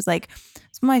solo. Cause like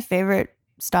some of my favorite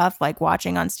stuff, like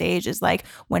watching on stage, is like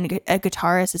when a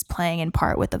guitarist is playing in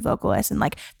part with the vocalist and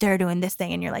like they're doing this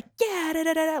thing and you're like, yeah, da,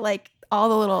 da, da, da, like all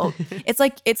the little, it's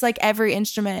like every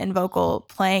instrument and vocal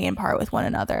playing in part with one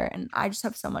another. And I just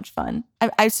have so much fun.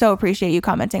 I so appreciate you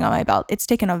commenting on my belt. It's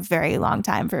taken a very long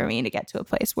time for me to get to a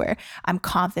place where I'm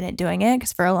confident doing it.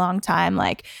 Cause for a long time,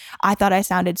 like I thought I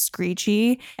sounded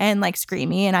screechy and like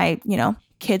screamy, and I, you know,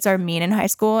 kids are mean in high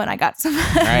school, and I got some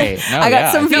Right. No, I got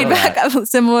yeah, some I feel feedback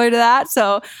similar to that.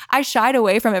 So I shied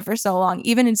away from it for so long.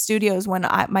 Even in studios, when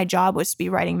my job was to be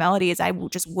writing melodies, I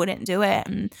just wouldn't do it.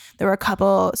 And there were a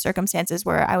couple circumstances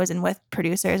where I was in with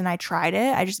producers and I tried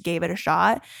it. I just gave it a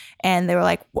shot, and they were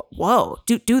like, "Whoa,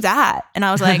 do that!" And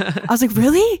I was like,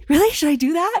 really, should I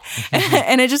do that?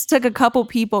 And it just took a couple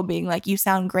people being like, "You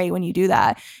sound great when you do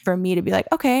that," for me to be like,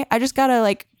 "Okay, I just gotta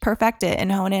like perfect it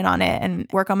and hone in on it and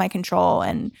work on my control.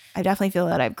 And I definitely feel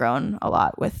that I've grown a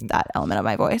lot with that element of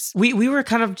my voice. We were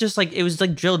kind of just like, it was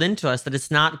like drilled into us that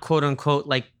it's not quote unquote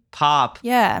like pop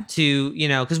Yeah. to, you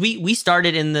know, because we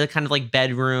started in the kind of like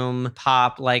bedroom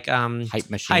pop, like Hype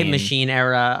machine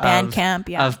era Bandcamp,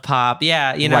 yeah. of pop.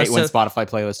 Yeah. You know, right when Spotify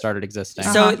playlist started existing.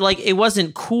 so like it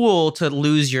wasn't cool to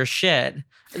lose your shit.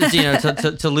 You know,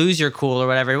 to lose your cool or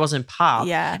whatever. It wasn't pop.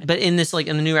 Yeah. But in this, like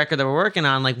in the new record that we're working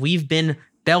on, like we've been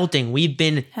belting, we've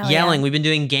been Hell yelling, yeah. we've been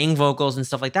doing gang vocals and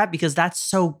stuff like that because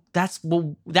that's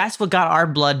what got our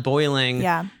blood boiling.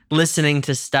 Yeah. Listening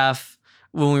to stuff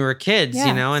when we were kids, Yeah,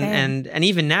 you know, same. and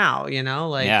even now, you know,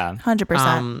 like yeah.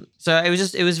 100%. So it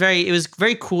was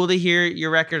very cool to hear your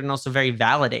record and also very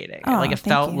validating. Oh, like it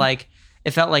thank felt you.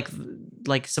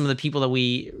 like some of the people that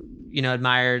we, you know,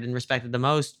 admired and respected the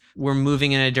most were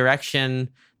moving in a direction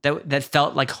that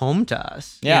felt like home to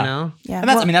us. Yeah. You know? Yeah. And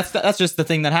that's, Well, I mean, that's just the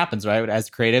thing that happens, right? As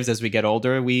creatives, as we get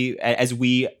older, as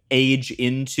we age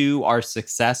into our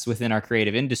success within our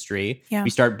creative industry, Yeah.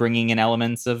 we start bringing in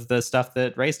elements of the stuff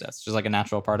that raised us, just like a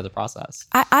natural part of the process.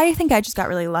 I think I just got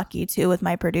really lucky too with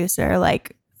my producer.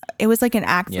 Like it was like an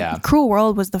act. Yeah. Cruel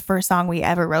World was the first song we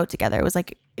ever wrote together. It was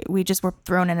like we just were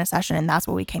thrown in a session and that's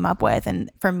what we came up with.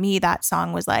 And for me, that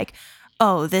song was like,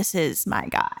 oh, this is my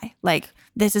guy. Like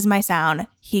this is my sound.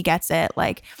 He gets it.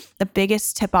 Like the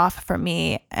biggest tip off for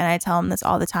me, and I tell him this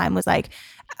all the time, was like,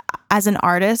 as an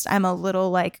artist, I'm a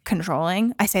little like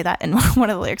controlling. I say that in one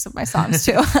of the lyrics of my songs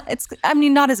too. I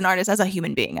mean, not as an artist, as a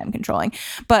human being, I'm controlling.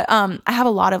 But I have a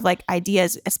lot of like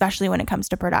ideas, especially when it comes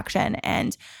to production.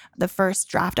 And the first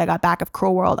draft I got back of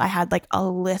Cruel World, I had like a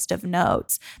list of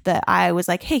notes that I was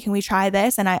like, hey, can we try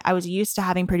this? And I was used to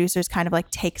having producers kind of like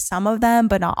take some of them,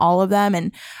 but not all of them.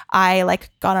 And I like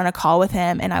got on a call with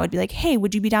him and I would be like, hey,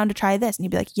 would you be down to try this? And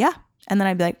he'd be like, yeah. And then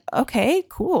I'd be like, okay,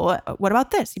 cool. What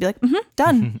about this? He'd be like,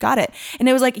 done. Got it. And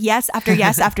it was like, yes, after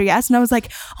yes, after yes. And I was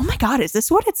like, oh my God, is this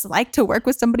what it's like to work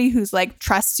with somebody who's like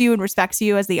trusts you and respects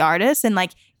you as the artist? And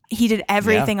like, he did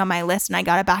everything on my list and I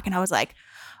got it back and I was like,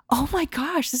 oh my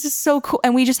gosh, this is so cool.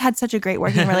 And we just had such a great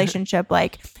working relationship.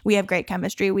 Like we have great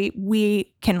chemistry.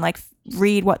 We can like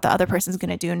read what the other person's going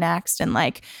to do next and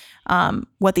like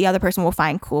what the other person will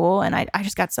find cool. And I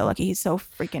just got so lucky. He's so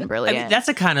freaking brilliant. I mean, that's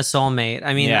a kind of soulmate.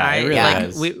 I mean, Yeah, it really like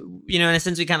is. we, you know, in a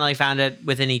sense, we kind of like found it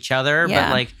within each other. Yeah.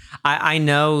 But like, I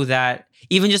know that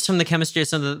even just from the chemistry of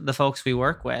some of the folks we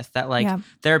work with, that like Yeah.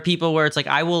 there are people where it's like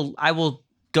I will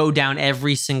go down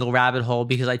every single rabbit hole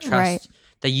because I trust Right.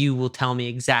 that you will tell me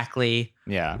exactly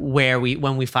Yeah. when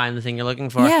we find the thing you're looking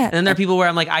for. Yeah. And then there are people where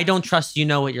I'm like, I don't trust you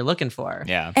know what you're looking for.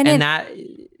 Yeah. And And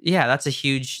that's a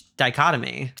huge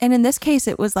dichotomy. And in this case,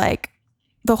 it was like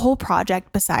the whole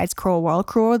project besides Cruel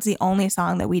World's the only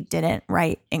song that we didn't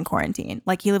write in quarantine.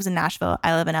 Like he lives in Nashville,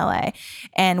 I live in LA,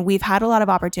 and we've had a lot of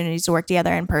opportunities to work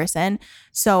together in person.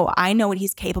 So I know what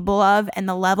he's capable of, and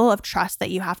the level of trust that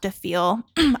you have to feel,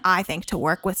 I think, to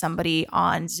work with somebody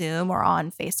on Zoom or on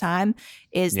FaceTime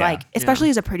is Yeah. like, especially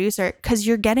as a producer, because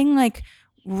you're getting like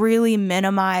really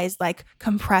minimized, like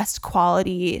compressed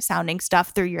quality sounding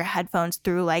stuff through your headphones,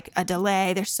 through like a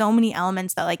delay. There's so many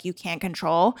elements that like you can't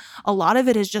control. A lot of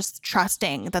it is just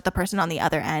trusting that the person on the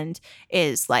other end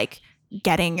is like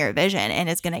getting your vision and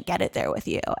is going to get it there with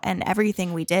you. And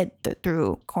everything we did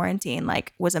through quarantine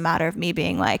like was a matter of me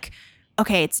being like,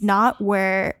 okay, it's not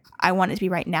where I want it to be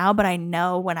right now, but I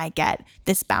know when I get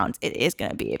this bounce, it is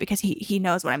going to be, because he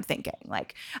knows what I'm thinking.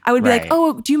 Like I would be like, Right.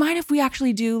 oh, do you mind if we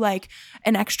actually do like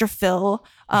an extra fill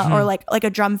or like a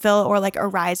drum fill or like a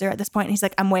riser at this point? And he's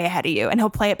like, I'm way ahead of you. And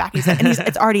he'll play it back. He's like,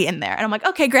 it's already in there. And I'm like,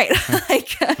 okay, great. Like,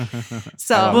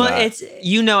 so I love Well, that. it's,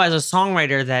 you know, as a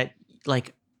songwriter that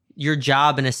like your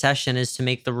job in a session is to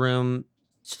make the room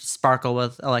sparkle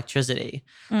with electricity.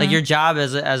 Like your job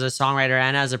as a songwriter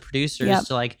and as a producer Yep. is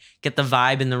to like get the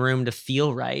vibe in the room to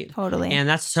feel right. totally. And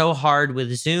that's so hard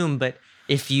with Zoom. But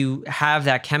if you have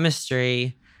that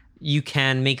chemistry, you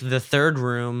can make the third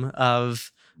room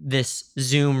of this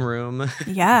Zoom room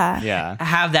yeah. Yeah.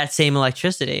 have that same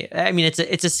electricity. I mean, it's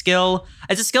a skill.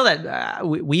 It's a skill that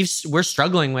we're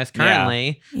struggling with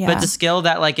currently. Yeah. But it's a skill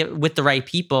that like with the right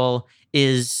people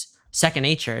is second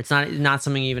nature. It's not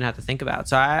something you even have to think about.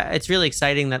 So it's really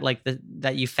exciting that like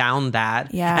that you found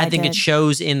that. Yeah, I I think it did.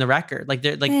 shows in the record. Like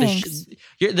Thanks.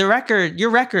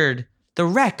 the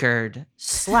record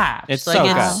slaps. It's like so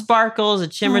it good. sparkles,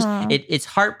 it shimmers. Aw. It's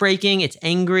heartbreaking. It's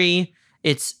angry.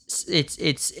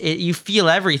 you feel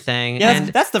everything. Yeah, and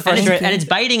that's the frustrating, and it's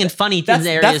biting and funny that's,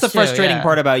 areas that's the too, frustrating yeah.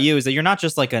 part about you, is that you're not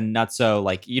just like a nutso,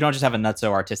 like you don't just have a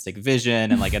nutso artistic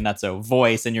vision and like a nutso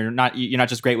voice, and you're not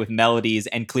just great with melodies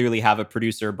and clearly have a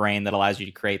producer brain that allows you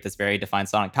to create this very defined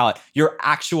sonic palette. Your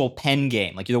actual pen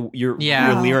game, like your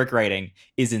lyric writing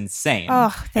is insane.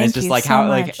 Oh, and thank it's just you like so how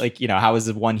much. like how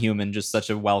is one human just such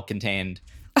a well-contained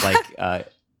like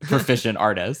proficient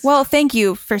artist? Well, thank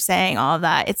you for saying all of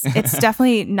that. It's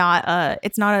definitely not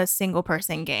a single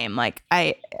person game. Like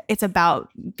it's about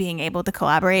being able to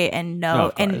collaborate and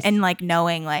know and like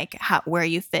knowing like where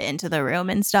you fit into the room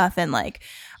and stuff. And like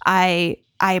I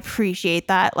appreciate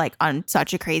that like on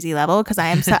such a crazy level, because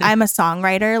I'm a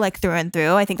songwriter like through and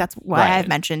through. I think that's why I've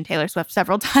mentioned Taylor Swift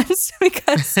several times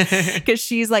because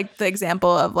she's like the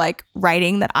example of like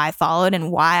writing that I followed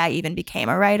and why I even became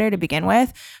a writer to begin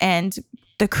with. And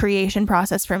the creation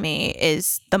process for me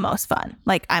is the most fun.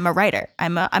 Like I'm a writer.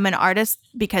 I'm an artist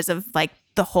because of like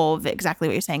the whole exactly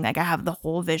what you're saying. Like I have the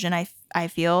whole vision I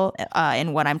feel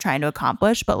in what I'm trying to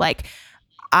accomplish, but like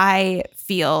I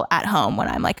feel at home when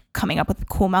I'm like coming up with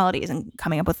cool melodies and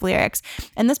coming up with lyrics.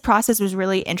 And this process was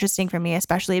really interesting for me,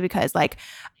 especially because like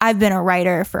I've been a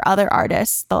writer for other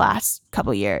artists the last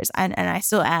couple years and I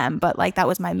still am, but like that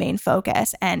was my main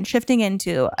focus. And shifting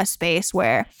into a space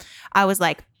where I was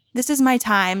like, this is my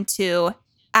time to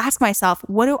ask myself,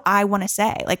 what do I want to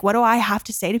say? Like, what do I have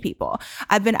to say to people?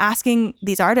 I've been asking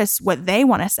these artists what they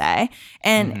want to say.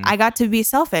 And I got to be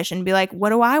selfish and be like,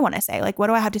 what do I want to say? Like, what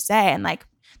do I have to say? And like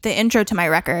the intro to my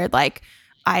record, like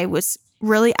I was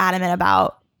really adamant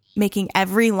about making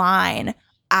every line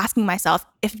asking myself,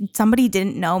 if somebody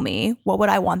didn't know me, what would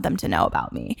I want them to know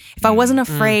about me? If I wasn't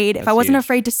afraid, if I wasn't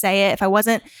afraid to say it, if I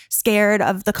wasn't scared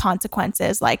of the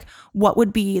consequences, like what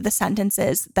would be the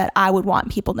sentences that I would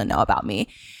want people to know about me?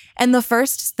 And the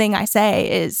first thing I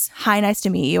say is, hi, nice to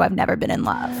meet you. I've never been in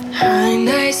love. Hi,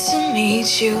 nice to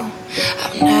meet you.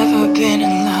 I've never been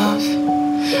in love.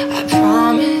 I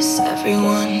promise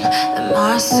everyone that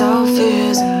myself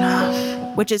is enough.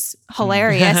 Which is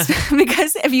hilarious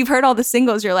because if you've heard all the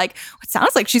singles, you're like, it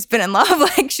sounds like she's been in love.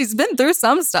 Like she's been through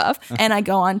some stuff. And I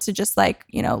go on to just like,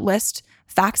 list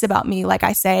facts about me. Like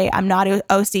I say, I'm not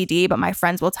OCD, but my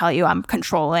friends will tell you I'm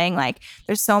controlling. Like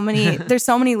there's so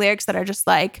many lyrics that are just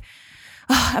like,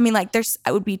 I mean, like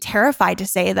I would be terrified to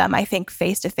say them, I think,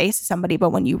 face to face to somebody.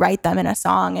 But when you write them in a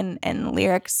song and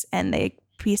lyrics and they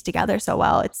piece together so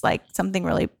well, it's like something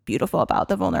really beautiful about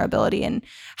the vulnerability and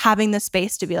having the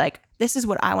space to be like, this is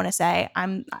what I want to say.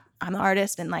 I'm the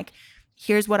artist and like,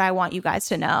 here's what I want you guys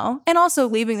to know. And also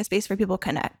leaving the space for people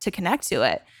to connect to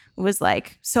it was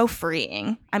like so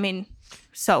freeing. I mean,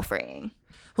 so freeing.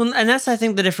 Well, and that's, I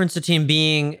think, the difference between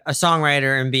being a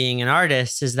songwriter and being an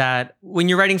artist is that when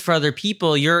you're writing for other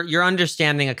people, you're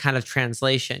understanding a kind of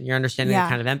translation. You're understanding a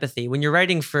kind of empathy. When you're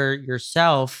writing for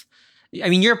yourself, I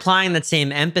mean, you're applying that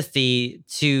same empathy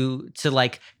to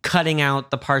like cutting out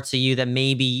the parts of you that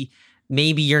maybe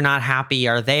you're not happy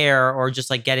are there, or just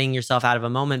like getting yourself out of a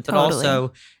moment, but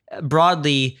also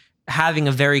broadly having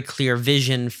a very clear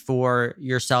vision for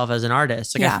yourself as an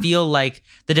artist. Like I feel like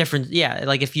the difference,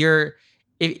 like if you're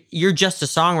just a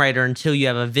songwriter until you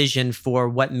have a vision for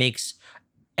what makes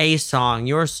a song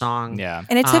your song. Yeah.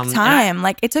 And it took time.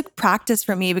 Like it took practice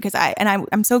for me because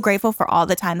I'm so grateful for all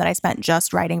the time that I spent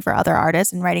just writing for other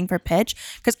artists and writing for pitch,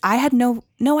 because I had no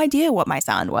idea what my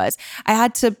sound was. I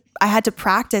had to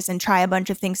practice and try a bunch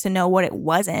of things to know what it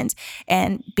wasn't,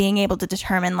 and being able to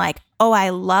determine like, oh, I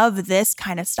love this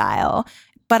kind of style,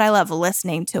 but I love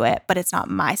listening to it, but it's not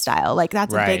my style. Like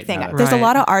that's a big thing. There's a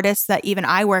lot of artists that even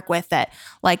I work with that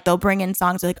like they'll bring in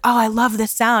songs like, oh, I love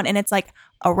this sound. And it's like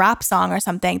a rap song or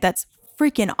something that's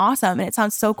freaking awesome and it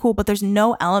sounds so cool, but there's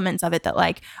no elements of it that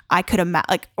like I could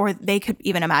or they could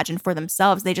even imagine for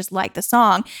themselves. They just like the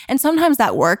song, and sometimes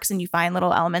that works and you find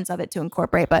little elements of it to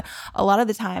incorporate, but a lot of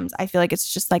the times I feel like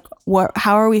it's just like,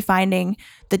 how are we finding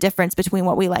the difference between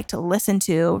what we like to listen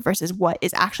to versus what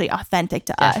is actually authentic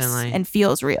to us and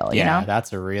feels real, you know?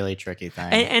 That's a really tricky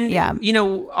thing. And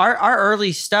our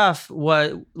early stuff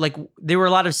was like, there were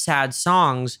a lot of sad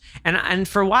songs, and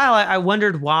for a while I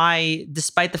wondered why,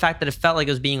 despite the fact that it felt like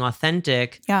it was being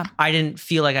authentic, I didn't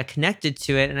feel like I connected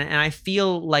to it. And I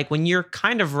feel like when you're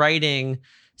kind of writing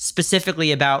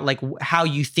specifically about like how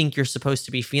you think you're supposed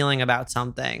to be feeling about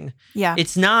something,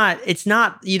 it's not,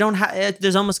 you don't have,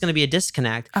 there's almost going to be a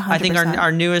disconnect. 100%. I think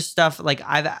our newest stuff, like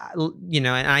and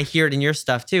I hear it in your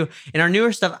stuff too. In our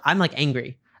newer stuff, I'm like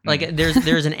angry. Like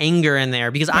there's an anger in there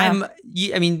because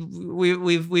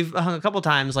we've hung a couple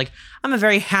times. Like I'm a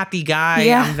very happy guy.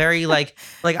 I'm very like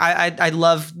I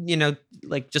love,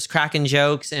 like just cracking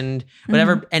jokes and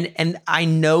whatever. And I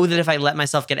know that if I let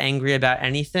myself get angry about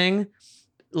anything,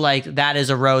 like that is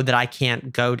a road that I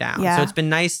can't go down. Yeah. So it's been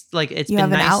nice. Like it's You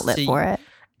been have an nice outlet for it.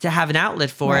 to have an outlet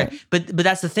for Right. it. But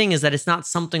that's the thing, is that it's not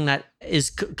something that is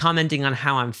commenting on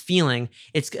how I'm feeling.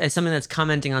 It's something that's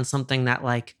commenting on something that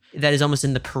like, that is almost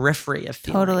in the periphery of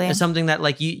feeling. Totally. It's something that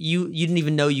like you didn't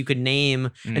even know you could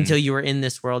name until you were in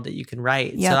this world that you can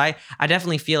write. Yep. So I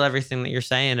definitely feel everything that you're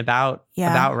saying about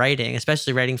writing,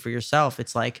 especially writing for yourself.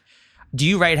 It's like, do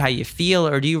you write how you feel,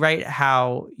 or do you write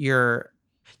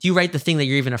the thing that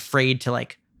you're even afraid to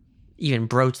like even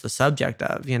broach the subject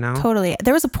of, you know? Totally.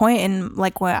 There was a point in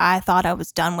like where I thought I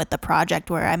was done with the project,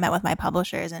 where I met with my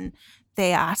publishers and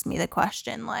they asked me the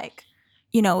question like,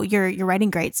 you know, you're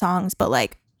writing great songs, but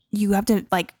like you have to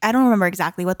like, I don't remember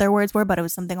exactly what their words were, but it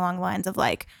was something along the lines of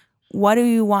like, what do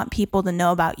you want people to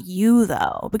know about you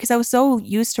though? Because I was so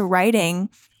used to writing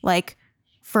like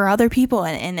for other people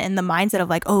and the mindset of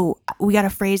like, oh, we got to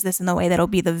phrase this in the way that'll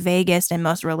be the vaguest and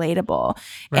most relatable.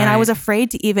 And I was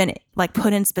afraid to even like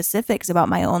put in specifics about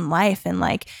my own life. And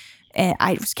like, and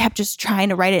I just kept trying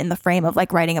to write it in the frame of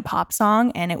like writing a pop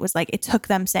song. And it was like, it took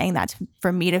them saying that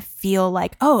for me to feel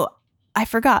like, oh, I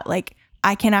forgot. Like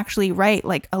I can actually write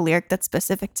like a lyric that's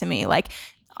specific to me. Like,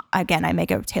 again, I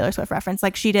make a Taylor Swift reference.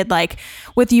 Like she did like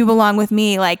with You Belong With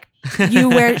Me, like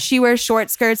she wears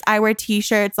short skirts, I wear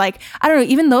t-shirts. Like, I don't know,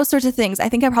 even those sorts of things. I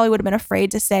think I probably would have been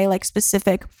afraid to say like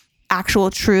specific,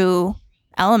 actual, true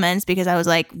elements, because I was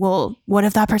like, well, what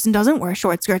if that person doesn't wear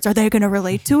short skirts? Are they going to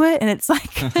relate to it? And it's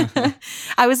like,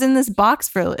 I was in this box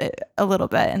for a little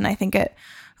bit. And I think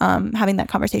having that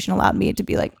conversation allowed me to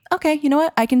be like, okay, you know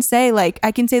what? I can say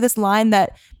this line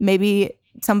that maybe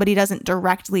somebody doesn't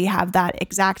directly have that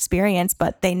exact experience,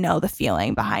 but they know the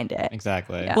feeling behind it.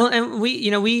 Exactly. Yeah. Well, and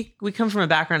we come from a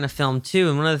background of film too.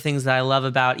 And one of the things that I love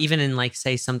about, even in like,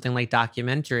 say something like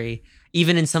documentary,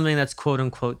 even in something that's quote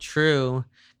unquote true,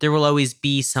 there will always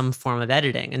be some form of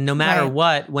editing. And no matter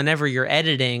what, whenever you're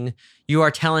editing, you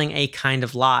are telling a kind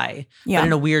of lie. Yeah. But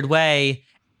in a weird way,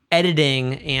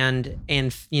 editing and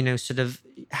you know, sort of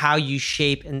how you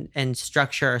shape and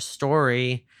structure a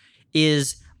story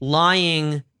is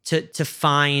lying to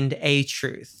find a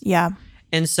truth. Yeah.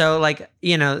 And so like,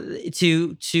 you know,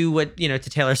 to what, you know, to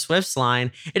Taylor Swift's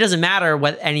line, it doesn't matter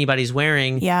what anybody's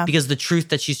wearing, because the truth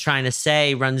that she's trying to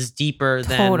say runs deeper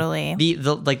than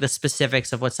the like the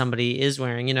specifics of what somebody is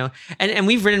wearing, you know. And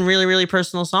we've written really, really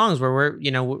personal songs where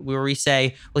where we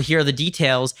say, well, here are the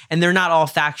details, and they're not all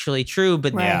factually true,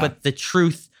 but but the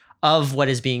truth of what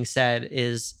is being said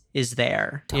is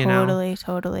there.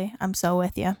 Totally. I'm so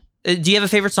with you. Do you have a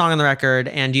favorite song on the record,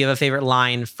 and do you have a favorite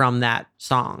line from that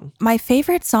song? My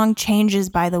favorite song changes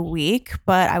by the week,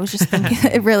 but I was just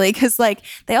thinking really, because like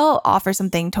they all offer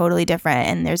something totally different,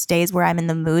 and there's days where I'm in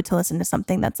the mood to listen to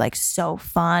something that's like so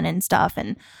fun and stuff,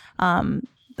 and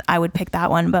I would pick that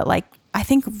one. But like I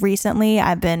think recently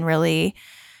I've been really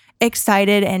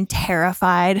excited and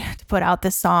terrified to put out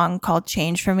this song called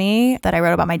Change for Me that I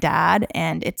wrote about my dad,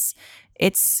 and it's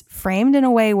framed in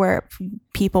a way where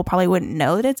people probably wouldn't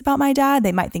know that it's about my dad.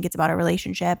 They might think it's about a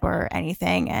relationship or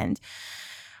anything. And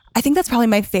I think that's probably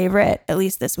my favorite, at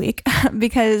least this week,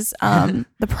 because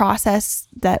the process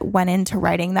that went into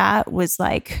writing that was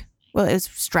like, well, it was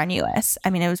strenuous. I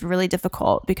mean, it was really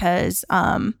difficult because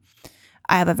I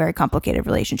have a very complicated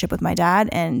relationship with my dad,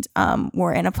 and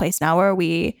we're in a place now where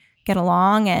we get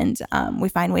along and we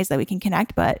find ways that we can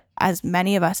connect. But as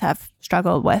many of us have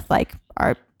struggled with like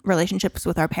our relationships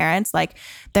with our parents, like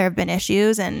there have been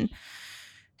issues and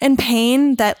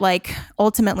pain that like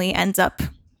ultimately ends up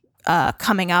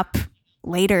coming up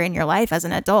later in your life as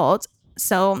an adult.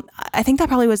 So I think that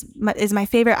probably is my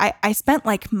favorite. I spent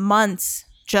like months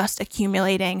just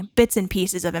accumulating bits and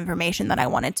pieces of information that I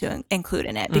wanted to include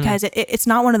in it, because it's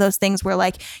not one of those things where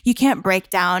like you can't break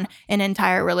down an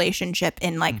entire relationship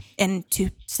in like in 2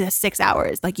 to 6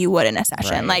 hours like you would in a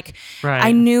session.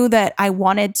 I knew that I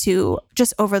wanted to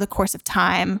just over the course of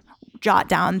time jot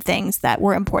down things that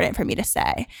were important for me to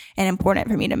say and important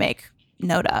for me to make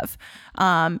note of.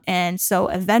 And so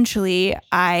eventually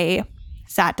I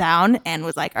sat down and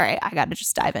was like, all right, I got to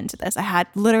just dive into this. I had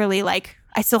literally like,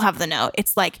 I still have the note.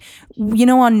 It's like, you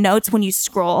know, on notes, when you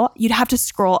scroll, you'd have to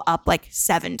scroll up like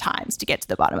 7 times to get to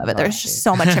the bottom of it. There's just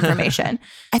so much information.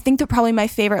 I think that probably my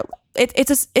favorite,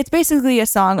 it's basically a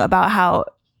song about how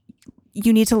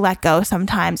you need to let go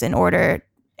sometimes in order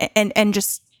and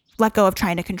just let go of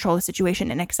trying to control the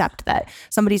situation and accept that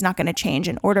somebody's not going to change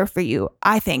in order for you,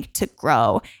 I think, to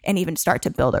grow and even start to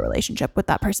build a relationship with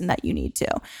that person that you need to.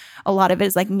 A lot of it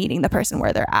is like meeting the person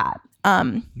where they're at.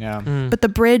 But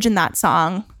the bridge in that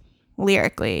song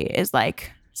lyrically is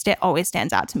like always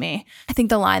stands out to me. I think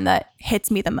the line that hits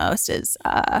me the most is,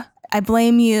 I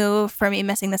blame you for me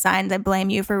missing the signs. I blame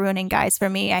you for ruining guys for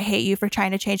me. I hate you for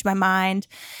trying to change my mind.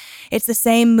 It's the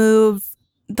same move.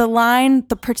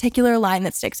 The particular line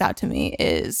that sticks out to me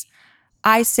is,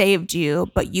 I saved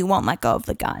you, but you won't let go of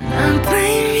the gun. I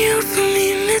blame you for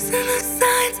me missing the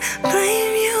signs.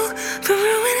 Blame you for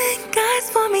ruining guys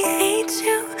for me. Hate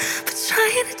you for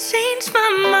trying to change my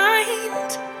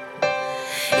mind.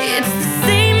 It's the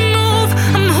same move.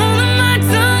 I'm holding my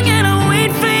tongue and I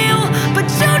wait for you, but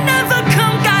you never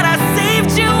come. God, I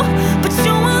saved you, but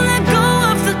you won't let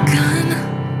go of the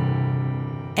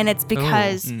gun. And it's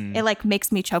because it like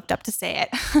makes me choked up to say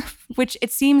it, which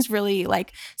it seems really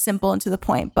like simple and to the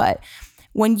point. But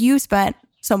when you spent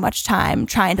so much time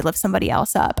trying to lift somebody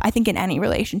else up, I think in any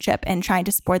relationship, and trying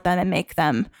to support them and make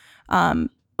them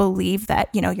believe that,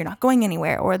 you know, you're not going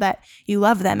anywhere, or that you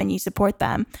love them and you support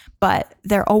them, but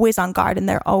they're always on guard and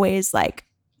they're always like,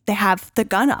 they have the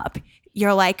gun up.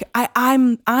 You're like,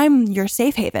 I'm your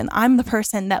safe haven. I'm the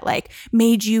person that like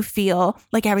made you feel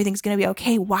like everything's going to be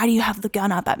okay. Why do you have the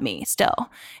gun up at me still?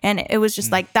 And it was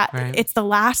just like that. Right. It's the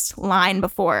last line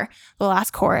before the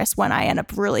last chorus when I end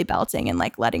up really belting and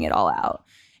like letting it all out.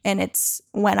 And it's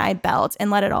when I belt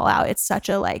and let it all out, it's such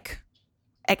a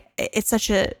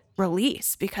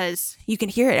release, because you can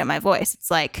hear it in my voice.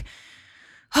 It's like,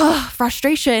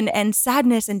 frustration and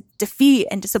sadness and defeat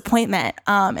and disappointment.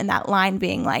 And that line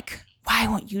being like, why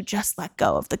won't you just let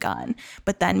go of the gun?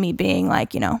 But then me being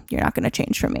like, you know, you're not going to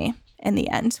change for me in the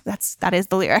end. That is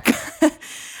the lyric.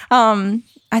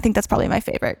 I think that's probably my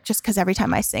favorite, just because every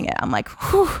time I sing it, I'm like,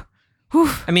 whew,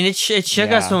 whew. I mean, it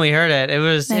shook us when we heard it. It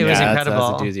was Thank you.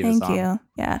 incredible. That's a doozy of a Thank song. you.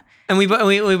 Yeah. And we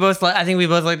both, I think we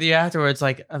both liked you afterwards.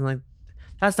 Like, I'm like,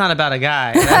 that's not about a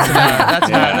guy.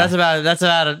 That's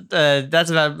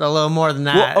about a little more than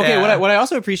that. Well, okay. Yeah. What I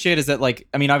also appreciate is that, like,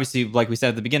 I mean, obviously, like we said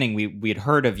at the beginning, we had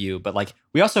heard of you, but like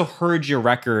we also heard your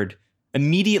record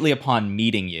immediately upon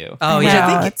meeting you. Oh, I yeah. know,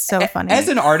 I think it's so funny. As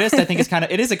an artist, I think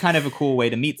it is a kind of a cool way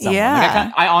to meet someone. Yeah.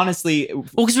 Like, I honestly,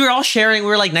 Well, because we were all sharing. We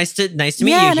were like, nice to meet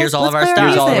Yeah, you. Here's nice- all of our let's play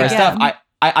our stuff. all of our music, stuff. yeah.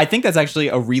 I think that's actually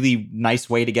a really nice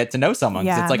way to get to know someone.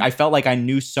 'Cause Yeah. it's like I felt like I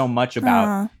knew so much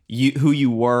about you, who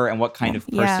you were, and what kind of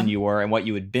person Yeah. you were, and what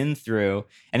you had been through.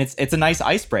 And it's a nice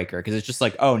icebreaker, because it's just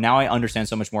like, oh, now I understand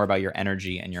so much more about your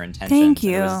energy and your intentions. Thank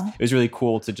And you. it was really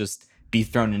cool to just be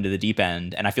thrown into the deep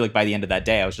end. And I feel like by the end of that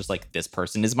day, I was just like, this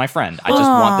person is my friend. I just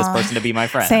want this person to be my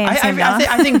friend. Same.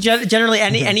 I think generally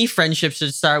any friendship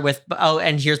should start with, oh,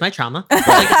 and here's my trauma. Like,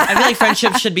 I feel like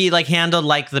friendships should be like handled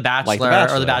like The Bachelor,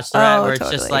 or The Bachelorette, Oh, where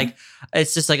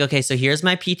it's just like, okay, so here's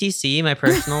my PTC, my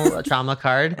personal trauma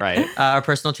card, Right. Our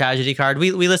personal tragedy card.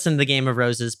 We listened to the Game of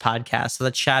Roses podcast, so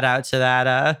let's shout out to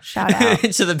that. Shout out.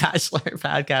 To the Bachelor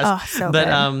podcast. Oh, so but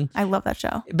good. I love that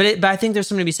show. But I think there's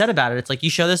something to be said about it. It's like, you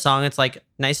show this song, it's like,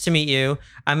 nice to meet you.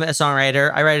 I'm a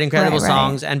songwriter. I write incredible Right.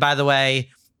 songs. And by the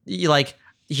way, you like,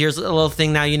 here's a little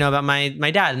thing now you know about my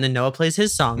dad. And then Noah plays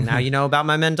his song. Now you know about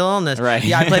my mental illness. Right.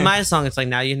 Yeah, I play my song. It's like,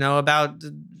 now you know about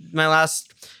my last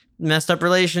messed up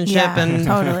relationship Yeah, and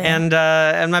totally.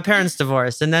 and my parents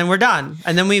divorced. And then we're done.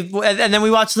 And then we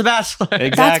watch The Bachelor.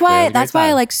 Exactly. That's why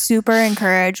I like super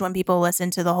encourage when people listen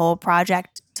to the whole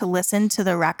project to listen to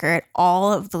the record,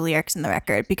 all of the lyrics in the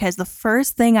record, because the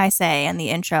first thing I say in the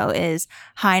intro is,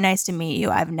 hi, nice to meet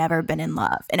you. I've never been in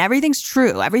love. And everything's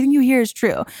true. Everything you hear is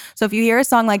true. So if you hear a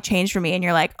song like Change For Me and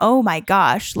you're like, oh my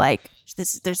gosh, like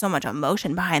there's so much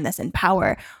emotion behind this and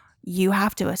power, you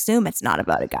have to assume it's not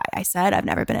about a guy. I said I've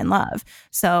never been in love.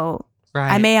 So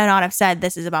Right. I may not have said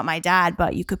this is about my dad,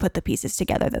 but you could put the pieces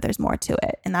together that there's more to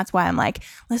it. And that's why I'm like,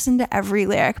 listen to every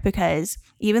lyric, because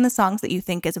even the songs that you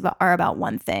think are about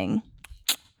one thing,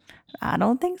 I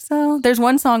don't think so. There's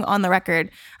one song on the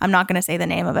record. I'm not going to say the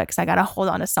name of it because I got to hold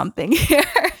on to something here.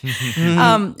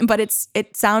 But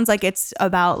it sounds like it's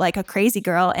about like a crazy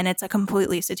girl, and it's a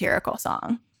completely satirical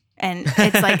song. And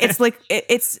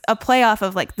it's a play off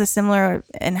of like the similar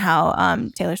in how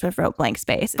Taylor Swift wrote Blank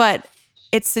Space, but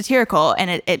it's satirical,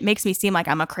 and it makes me seem like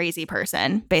I'm a crazy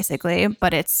person, basically.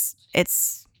 But it's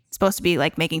supposed to be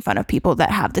like making fun of people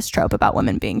that have this trope about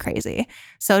women being crazy.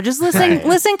 So just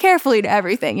listen carefully to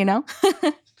everything, you know?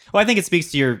 Well, I think it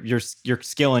speaks to your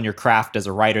skill and your craft as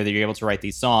a writer, that you're able to write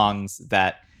these songs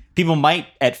that people might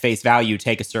at face value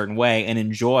take a certain way and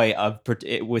enjoy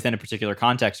within a particular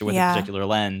context or with a particular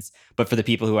lens. But for the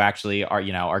people who actually are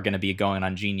going to be going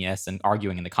on Genius and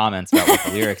arguing in the comments about what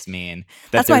the lyrics mean,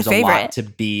 That's there's my a lot favorite. to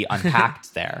be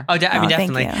unpacked there. I mean, thank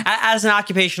definitely. you. As an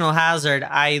occupational hazard,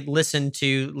 I listen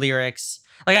to lyrics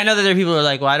Like I know that there are people who are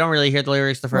like, well, I don't really hear the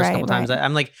lyrics the first Right, couple times. right.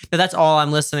 I'm like, no, that's all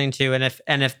I'm listening to. And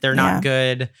if they're not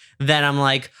good, then I'm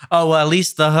like, oh, well, at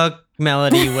least the hook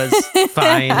melody was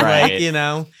fine. Right. Like, you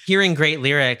know, hearing great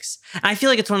lyrics. And I feel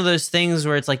like it's one of those things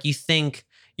where it's like you think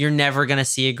you're never gonna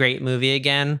see a great movie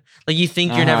again. Like you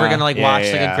think you're never gonna like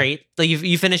watch like a great like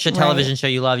you finish a television show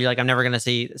you love. You're like, I'm never gonna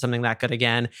see something that good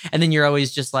again. And then you're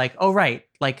always just like, oh right,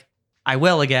 like I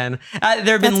will again. There have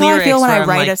been That's how lyrics I feel when where I I'm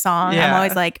write like, a song. I'm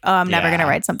always like, oh, I'm never gonna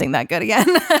write something that good again.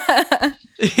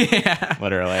 yeah,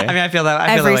 Literally. I mean, I feel that.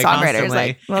 I Every feel that way songwriter is constantly.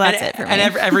 like, well, that's and, it for me.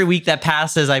 And every week that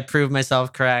passes, I prove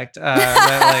myself correct. But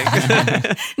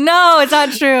like, No, it's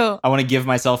not true. I want to give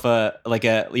myself a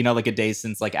day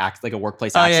since like a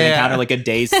workplace Oh, yeah, accident yeah. counter, like a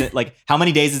day like how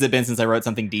many days has it been since I wrote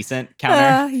something decent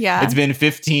counter? Yeah. It's been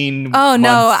 15 Oh,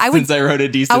 no, months since I wrote a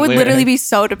decent I would lyric. literally be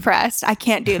so depressed. I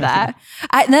can't do that.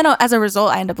 Then as a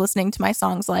result, I end up listening to my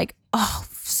songs like,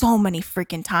 so many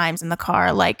freaking times in the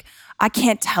car. Like, I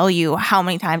can't tell you how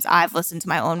many times I've listened to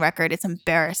my own record. It's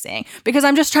embarrassing because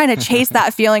I'm just trying to chase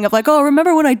that feeling of like, oh,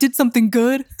 remember when I did something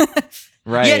good?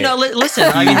 Right. yeah, no, listen.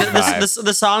 I mean, Vibe.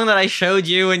 the song that I showed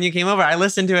you when you came over, I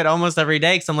listen to it almost every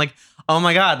day because I'm like, oh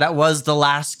my god, that was the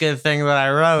last good thing that I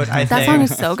wrote. I That think. song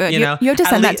is so good. You know, you have to at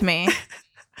send that lea- to me.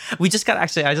 I just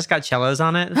got cellos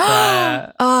on it. So,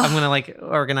 I'm gonna like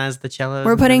organize the cellos.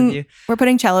 We're and send it to you.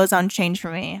 putting cellos on Change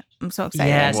for Me. I'm so excited.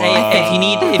 Yes. Whoa.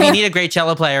 Hey, if you need a great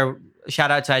cello player,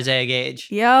 shout out to Isaiah Gage.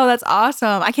 Yo, that's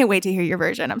awesome. I can't wait to hear your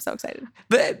version. I'm so excited.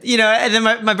 But you know, and then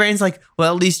my brain's like,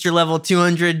 well, at least you're level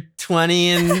 220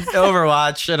 in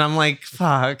Overwatch, and I'm like,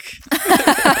 fuck.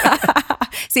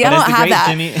 See, I But is don't the have great that.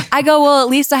 Jimmy- I go, well, at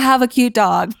least I have a cute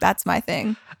dog. That's my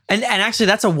thing. And actually,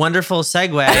 that's a wonderful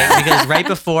segue because right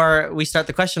before we start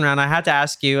the question round, I had to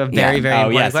ask you a very, very Oh,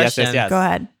 important yes. question. Go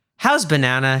ahead. How's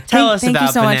Banana? Tell us Thank about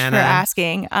you so Banana. much for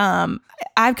asking.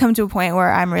 I've come to a point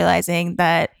where I'm realizing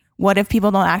that what if people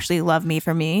don't actually love me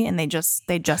for me and they just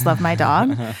love my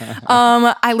dog?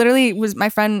 I literally my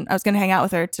friend, I was gonna hang out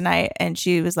with her tonight and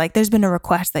she was like, there's been a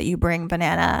request that you bring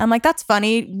Banana. I'm like, that's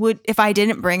funny. If I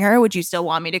didn't bring her, would you still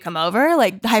want me to come over?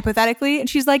 Like hypothetically? And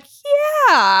she's like,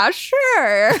 yeah,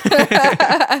 sure.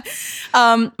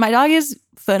 My dog is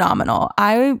phenomenal.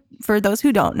 For those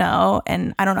who don't know,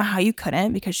 and I don't know how you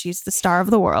couldn't because she's the star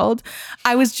of the world,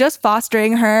 I was just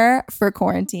fostering her for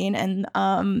quarantine and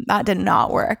that did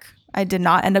not work. I did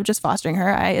not end up just fostering her.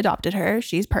 I adopted her.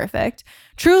 She's perfect.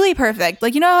 Truly perfect.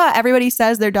 Like, you know how everybody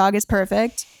says their dog is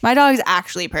perfect? My dog is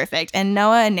actually perfect. And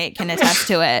Noah and Nate can attest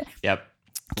to it. Yep.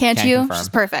 Can't Can you? confirm. She's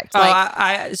perfect. Oh,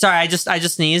 Like, sorry, I just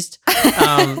sneezed.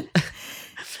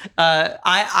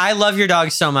 I love your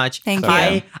dog so much. Thank you.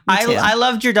 I Me too. I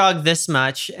loved your dog this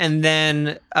much, and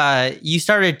then you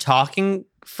started talking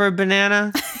for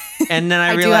Banana, and then I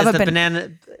I do realized have a that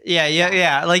Banana.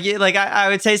 Yeah. Like I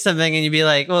would say something, and you'd be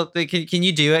like, "Well, can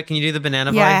you do it? Can you do the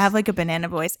banana voice?" yeah, I have like a banana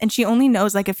voice. And she only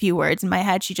knows like a few words in my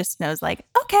head. She just knows like,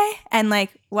 okay. And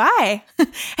like, why?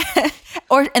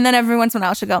 And then every once in a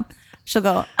while she'll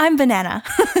go, I'm Banana.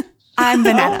 I'm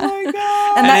Banana. Oh my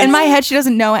God. And that, in my head, she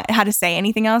doesn't know how to say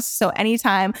anything else. So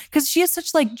anytime, because she has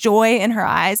such like joy in her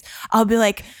eyes, I'll be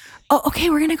like, oh, okay,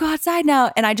 we're gonna go outside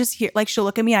now. And I just hear like she'll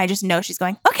look at me and I just know she's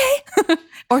going, okay.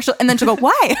 And then she'll go,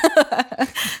 why?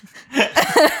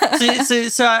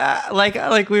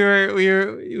 like we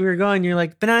were going. You're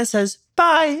like, Banana says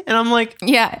bye, and I'm like,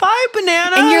 Yeah. bye,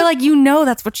 Banana. And you're like,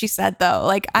 that's what she said though.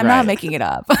 Like I'm not Right. making it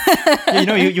up.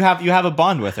 Yeah, you have a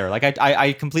bond with her. Like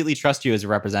I completely trust you as a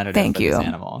representative Thank for you. this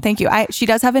animal. Thank you. She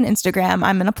does have an Instagram.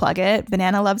 I'm gonna plug it.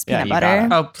 Banana Loves Yeah, Peanut you Butter.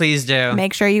 gotta. oh, please do.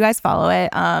 Make sure you guys follow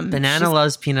it. Banana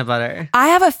loves peanut butter. I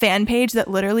have a fan page that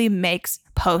literally makes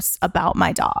posts about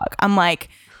my dog. I'm like,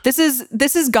 this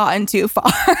has gotten too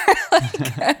far.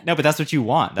 No, but that's what you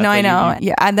want. That's No, what I know. you-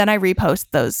 Yeah, and then I repost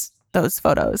those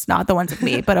photos, not the ones of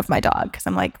me, but of my dog, because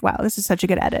I'm like, wow, this is such a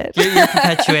good edit.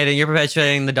 You're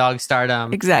perpetuating the dog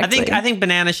stardom. Exactly. I think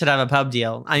Banana should have a pub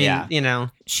deal. I mean, Yeah. you know.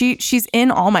 She's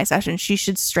in all my sessions. She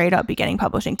should straight up be getting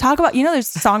publishing. Talk about,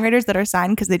 there's songwriters that are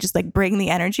signed because they just like bring the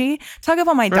energy. Talk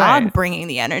about my dog Right. bringing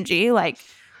the energy. Like,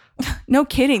 no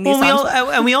kidding. These Well,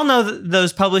 songs. we all know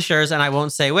those publishers, and I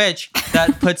won't say which,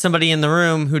 that put somebody in the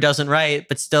room who doesn't write,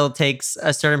 but still takes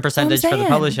a certain percentage for the saying.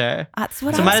 publisher. That's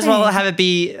what So I'm might as well saying. have it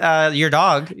be your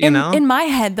dog. You know. In my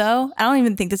head, though, I don't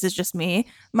even think this is just me.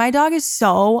 My dog is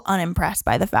so unimpressed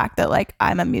by the fact that like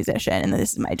I'm a musician and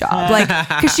this is my job. Like,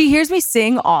 because she hears me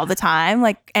sing all the time,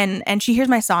 like, and she hears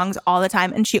my songs all the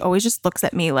time, and she always just looks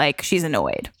at me like she's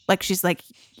annoyed. Like she's like,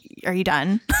 are you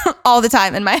done? All the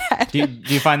time in my head. Do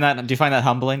you find that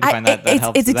humbling? Do you find that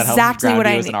helps? It's exactly that helps what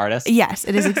I you as an need. artist? Yes,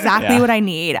 it is exactly Yeah. what I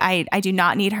need. I do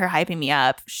not need her hyping me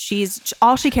up. She's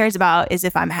all she cares about is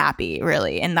if I'm happy,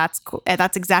 really, and that's cool.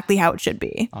 That's exactly how it should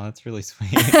be. Oh, that's really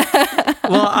sweet.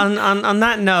 Well, on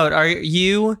that note, are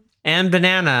you and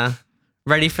Banana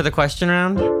ready for the question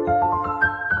round? The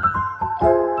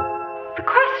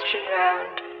question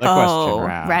round. The question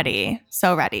round. Ready.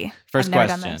 So ready. First I've never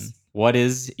done question. this. What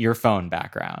is your phone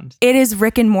background? It is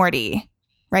Rick and Morty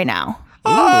right now.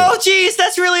 Oh, geez,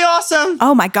 that's really awesome.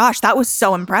 Oh my gosh, that was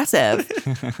so impressive.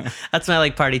 That's my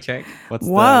like party trick.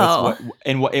 Whoa.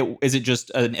 Is it just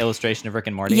an illustration of Rick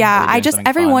and Morty? Yeah, Are you I doing just something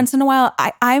every fun? once in a while,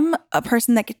 I'm a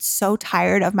person that gets so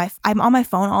tired of I'm on my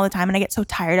phone all the time and I get so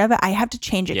tired of it. I have to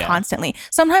change it Yeah. constantly.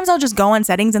 Sometimes I'll just go on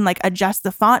settings and like adjust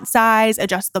the font size,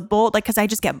 adjust the bold, like because I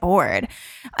just get bored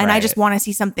and I just Right. want to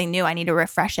see something new. I need to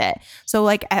refresh it. So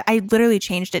like I literally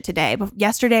changed it today. But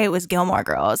yesterday it was Gilmore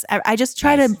Girls. I just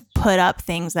try Nice. to put up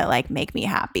things that like make me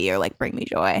happy or like bring me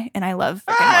joy. And I love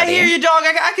Rick and I Morty. hear you, dog.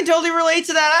 I can totally relate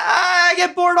to that. I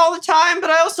get bored all the time, but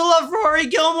I also love Rory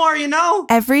Gilmore, you know?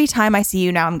 Every time I see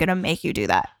you now, I'm gonna make you do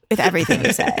that with everything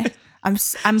you say. I'm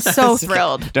so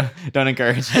thrilled. Don't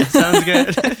encourage it. Sounds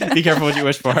good. Be careful what you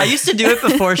wish for. I used to do it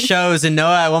before shows, and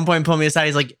Noah at one point pulled me aside.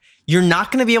 He's like, "You're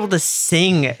not going to be able to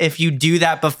sing if you do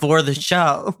that before the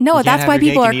show." No, can't that's have why your cake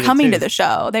people and are eat it coming too. to the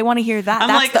show. They want to hear that. I'm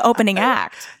That's like, the opening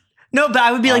act. No, but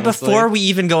I would be like, Honestly. before we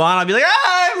even go on, I'll be like,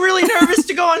 I'm really nervous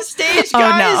to go on stage,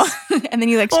 guys. Oh no! And then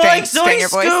you like strain your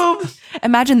voice. Scoob.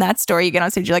 Imagine that story. You get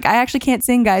on stage. You're like, I actually can't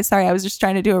sing, guys. Sorry, I was just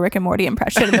trying to do a Rick and Morty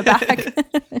impression in the back.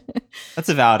 That's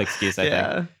a valid excuse, I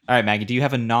Yeah. think. All right, Maggie, do you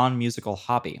have a non-musical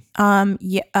hobby?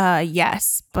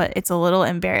 Yes, but it's a little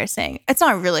embarrassing. It's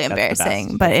not really That's the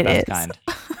embarrassing, best. but That's it the is. best kind.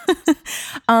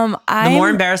 The more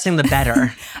embarrassing, the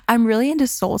better. I'm really into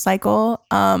Soul Cycle.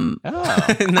 Oh,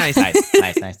 Nice.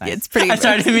 nice. It's pretty. I'm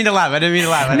sorry, I didn't mean to laugh. I didn't mean to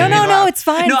laugh. I No, didn't mean to no, laugh. it's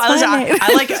fine. No, it's listen, fine.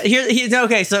 I like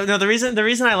okay. So no, the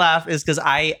reason I laugh is because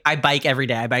I bike every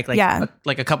day. I bike like Yeah.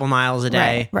 like a couple miles a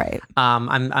day. Right.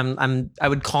 I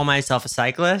would call myself a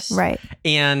cyclist. Right.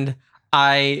 And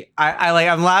I'm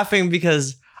laughing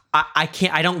because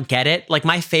I don't get it. Like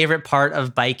my favorite part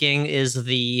of biking is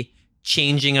the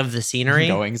changing of the scenery.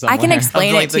 Going somewhere. I can explain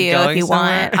Of, like, it to the you if going you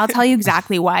somewhere. want. I'll tell you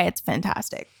exactly why it's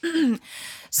fantastic.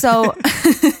 So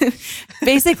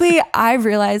basically, I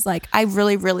realized like I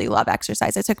really, really love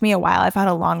exercise. It took me a while. I've had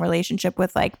a long relationship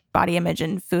with like body image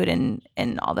and food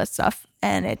and all this stuff.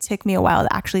 And it took me a while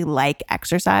to actually like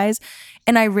exercise.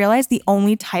 And I realized the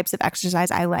only types of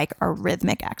exercise I like are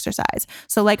rhythmic exercise.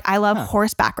 So like I love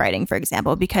horseback riding, for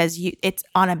example, because it's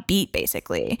on a beat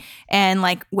basically. And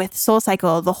like with Soul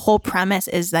Cycle, the whole premise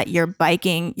is that you're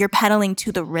pedaling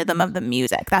to the rhythm of the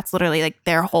music. That's literally like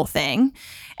their whole thing.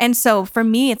 And so for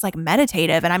me, it's like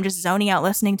meditative and I'm just zoning out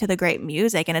listening to the great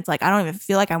music. And it's like, I don't even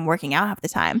feel like I'm working out half the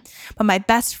time. But my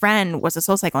best friend was a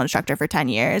Soul Cycle instructor for 10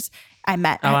 years. I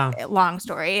met, long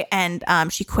story. And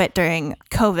she quit during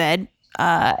COVID.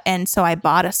 And so I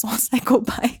bought a Soul Cycle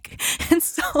bike. And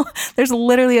so there's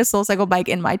literally a Soul Cycle bike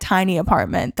in my tiny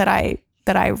apartment that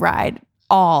I ride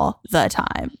all the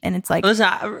time. And it's like, Listen,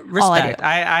 all I respect.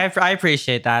 I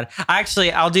appreciate that.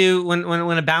 I'll do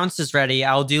when a bounce is ready.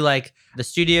 I'll do like the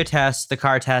studio test, the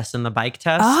car test, and the bike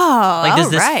test. oh, like,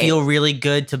 does this alright. feel really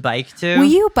good to bike to? Will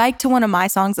you bike to one of my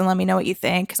songs and let me know what you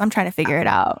think? Because I'm trying to figure it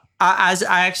out. I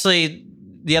actually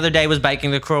the other day was biking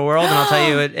the Cruel World, and I'll tell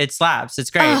you, it slaps. It's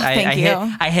great. Oh, thank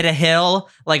you. I hit a hill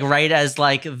like right as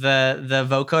like the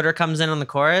vocoder comes in on the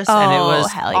chorus, and it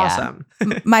was hell yeah. awesome.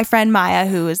 My friend Maya,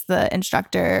 who is the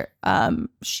instructor,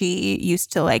 she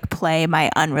used to like play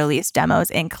my unreleased demos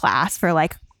in class for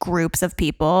like groups of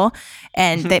people,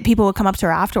 and that people would come up to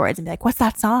her afterwards and be like, "What's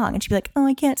that song?" And she'd be like, "Oh,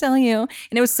 I can't tell you."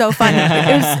 And it was so fun.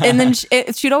 And then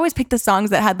she'd always pick the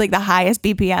songs that had like the highest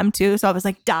BPM too. So I was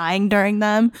like dying during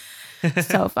them.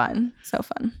 So fun. All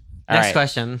Next right.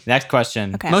 question. Next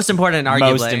question. Okay. Most important,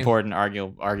 arguably. Most important,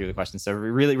 arguably question. So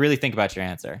really think about your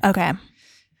answer. Okay.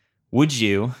 Would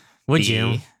you Would be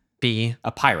you be?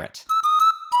 a pirate?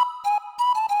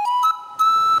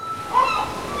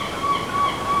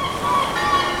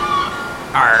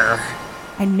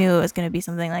 I knew it was going to be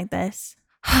something like this.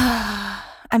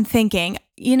 I'm thinking,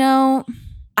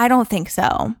 I don't think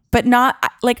so. But not,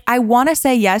 I want to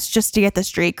say yes just to get the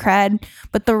street cred,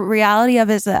 but the reality of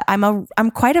it is that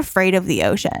I'm quite afraid of the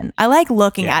ocean. I like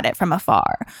looking at it from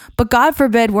afar, but God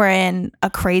forbid we're in a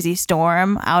crazy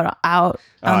storm out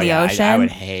on the ocean. I would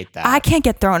hate that. I can't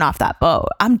get thrown off that boat.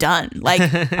 I'm done. Like, I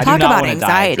do talk not about wanna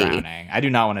die anxiety. drowning. I do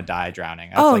not want to die drowning.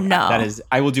 That's Oh, no. That is,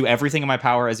 I will do everything in my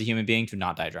power as a human being to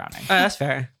not die drowning. Oh, that's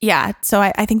fair. Yeah, so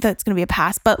I think that's going to be a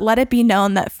pass, but let it be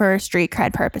known that for street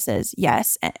cred purposes,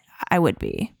 yes, I would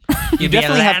be. You'd be a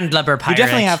definitely have- landlubber pirate. You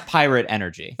definitely have pirate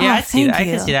energy. Yeah, Oh, I see that. I thank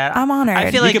can you. see that. I'm honored.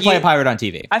 I feel You like could play a pirate on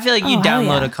TV. I feel like you Oh, hell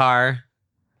download yeah. a car.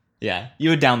 Yeah,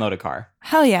 you would download a car.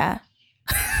 Hell yeah.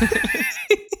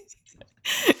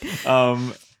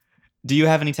 Do you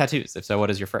have any tattoos? If so, what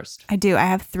is your first? I do. I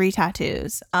have 3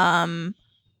 tattoos.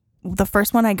 The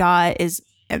first one I got is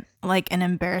like an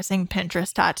embarrassing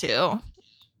Pinterest tattoo.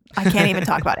 I can't even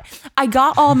talk about it. I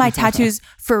got all my tattoos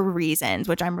for reasons,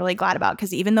 which I'm really glad about,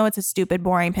 because even though it's a stupid,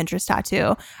 boring Pinterest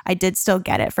tattoo, I did still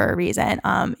get it for a reason.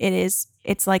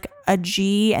 It's like a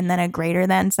G and then a greater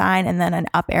than sign and then an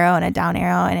up arrow and a down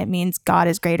arrow, and it means God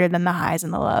is greater than the highs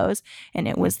and the lows. And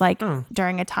it was like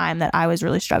during a time that I was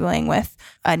really struggling with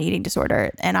an eating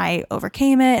disorder, and I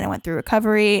overcame it and I went through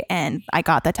recovery, and I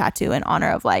got the tattoo in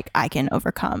honor of like I can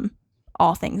overcome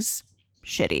all things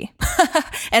shitty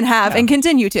and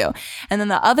continue to. And then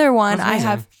the other one I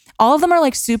have, all of them are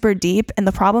like super deep, and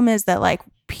the problem is that like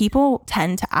people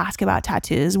tend to ask about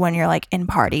tattoos when you're like in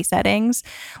party settings,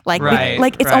 like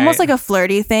it's almost like a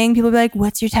flirty thing. People be like,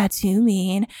 what's your tattoo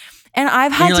mean? And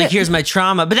I've had And you're like, here's my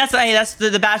trauma. But that's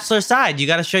the bachelor side. You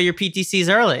got to show your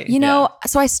PTCs early. You know,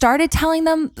 so I started telling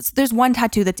them, there's one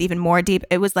tattoo that's even more deep.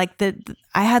 It was like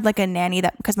I had like a nanny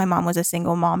that, because my mom was a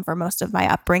single mom for most of my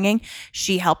upbringing,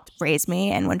 she helped raise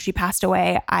me. And when she passed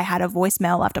away, I had a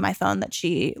voicemail left on my phone that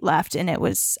she left. And it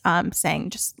was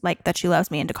saying just like that she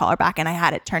loves me and to call her back. And I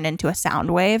had it turned into a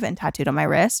sound wave and tattooed on my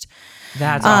wrist.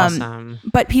 That's awesome.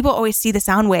 But people always see the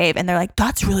sound wave and they're like,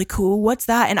 that's really cool. What's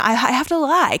that? And I have to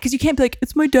lie, because you can't be like,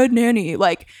 it's my dead nanny,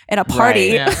 like in a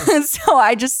party. Right, yeah. So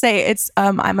I just say it's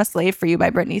I'm a Slave for You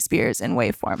by Britney Spears in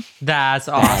wave form. That's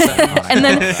awesome.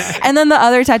 And then the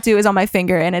other tattoo is on my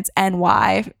finger, and it's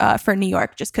NY for New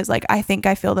York, just because like I think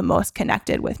I feel the most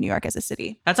connected with New York as a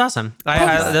city. That's awesome.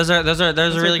 Those are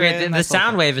really great. great. The Nice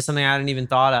sound wave is something I hadn't even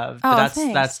thought of. Oh, But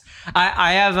thanks. that's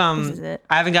I have This is it.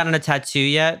 I haven't gotten a tattoo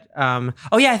yet.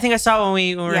 Oh yeah, I think I saw it when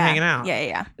we were hanging out.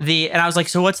 Yeah. And I was like,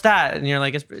 so what's that? And you're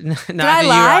like, it's, no, Did I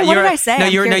lie? What did I say? No,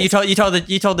 I'm you curious.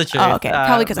 told the truth. Oh, okay.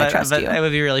 Probably 'cause I trust but you. It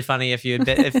would be really funny if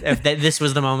if this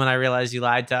was the moment I realized you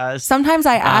lied to us. Sometimes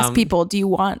I ask people, do you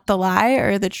want the lie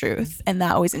or the truth? And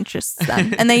that always interests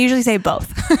them. And they usually say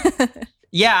both.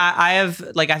 Yeah, I have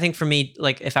I think for me,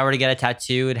 if I were to get a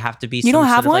tattoo, it'd have to be You don't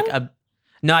have one?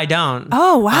 No, I don't.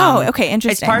 Oh, wow. Um, Okay,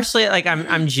 interesting. It's partially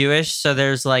I'm Jewish, so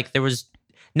there was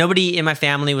nobody in my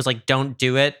family was like, don't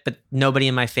do it, but nobody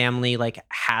in my family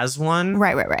has one.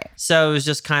 Right. So it was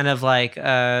just kind of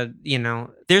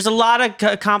there's a lot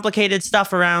of complicated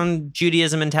stuff around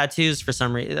Judaism and tattoos for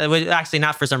some reason. Actually,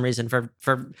 not for some reason,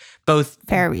 for both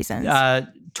Fair reasons.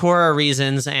 Torah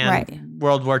reasons and Right.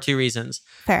 World War II reasons.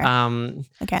 Fair.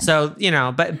 Again. So,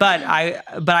 but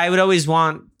I would always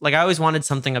want, I always wanted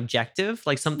something objective,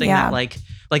 something Yeah.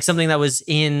 that something that was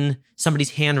in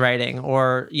somebody's handwriting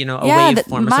or, a yeah, waveform or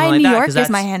something my like New that. York 'Cause is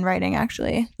my that's- handwriting,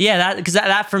 actually. Yeah, because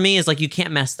that for me is you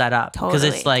can't mess that up because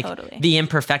it's Totally. the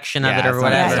imperfection of it or it's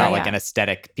whatever. not Yeah. like an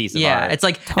aesthetic piece of Yeah, art. it's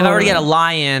if I were to get a Totally.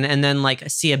 lion and then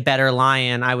see a better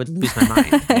lion, I would lose my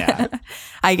mind. yeah.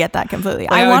 I get that completely.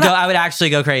 I would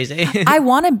actually go crazy. I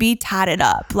want to be tatted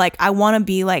up. I want to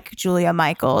be like Julia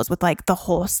Michaels with the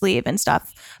whole sleeve and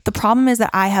stuff. The problem is that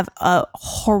I have a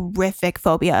horrific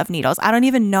phobia of needles. I don't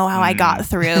even know how I got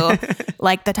through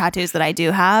the tattoos that I do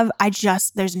have.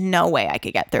 There's no way I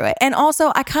could get through it. And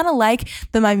also I kind of like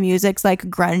that my music's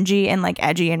grungy and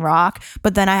edgy and rock,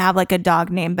 but then I have a dog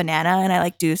named Banana and I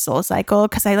do Soul Cycle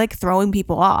because I like throwing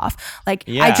people off.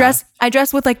 Yeah. I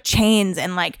dress with chains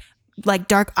and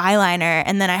dark eyeliner,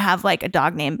 and then I have a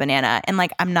dog named Banana, and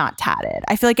I'm not tatted.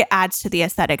 I feel it adds to the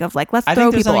aesthetic of let's I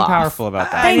throw think there's people something off. powerful about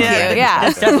that. Thank you, yeah.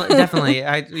 That's definitely.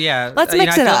 Let's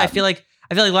mix it up. I feel like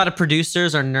a lot of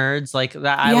producers are nerds like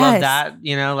that. I Yes. love that.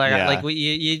 Yeah.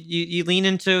 You lean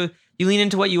into you lean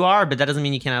into what you are, but that doesn't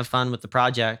mean you can't have fun with the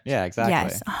project. Yeah, exactly.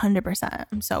 Yes, 100%.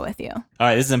 I'm so with you. All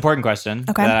right, this is an important question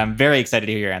Okay. that I'm very excited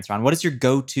to hear your answer on. What is your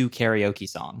go-to karaoke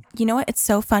song? You know what? It's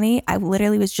so funny. I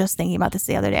literally was just thinking about this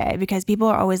the other day because people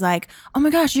are always like, oh my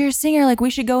gosh, you're a singer. Like, we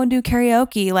should go and do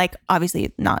karaoke. Like,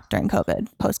 obviously not during COVID,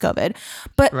 post-COVID.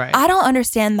 But Right. I don't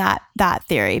understand that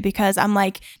theory because I'm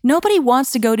like, nobody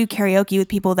wants to go do karaoke with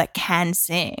people that can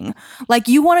sing. Like,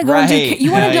 you want to go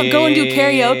and go and do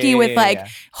karaoke with like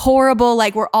horrible,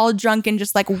 like we're all drunk and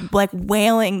just like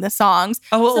wailing the songs.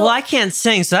 Oh well, I can't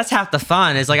sing, so that's half the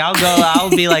fun. Is like I'll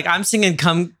be like I'm singing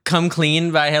 "Come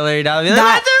Clean" by Hilary Duff. I'll be like,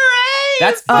 That- "Let the rain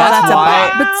That's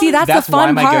why. But see, that's the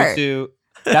fun why part.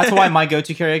 That's why my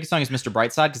go-to karaoke song is Mr.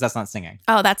 Brightside, because that's not singing.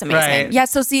 Oh, that's amazing. Right. Yeah.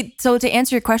 So to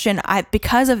answer your question,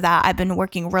 because of that, I've been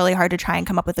working really hard to try and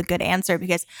come up with a good answer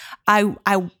because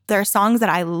there are songs that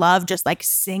I love just like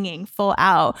singing full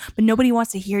out, but nobody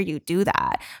wants to hear you do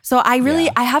that. So I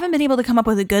haven't been able to come up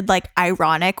with a good like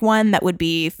ironic one that would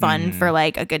be fun for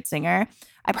like a good singer.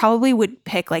 I probably would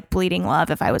pick like Bleeding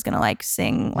Love if I was going to like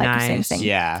sing, like Nice. sing.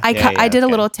 Yeah. I did a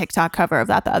okay. little TikTok cover of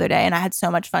that the other day and I had so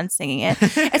much fun singing it,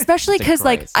 especially It's a because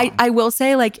like great song. I will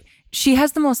say like she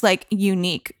has the most like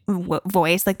unique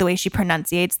voice, like the way she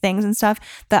pronunciates things and stuff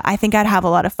that I think I'd have a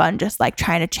lot of fun just like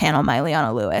trying to channel my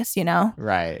Leona Lewis, you know?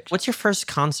 Right. What's your first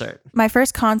concert? My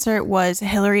first concert was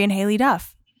Hilary and Haley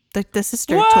Duff. The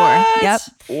sister tour. Yep.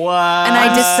 What?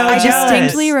 And so I jealous.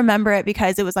 distinctly remember it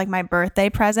because it was like my birthday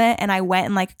present and I went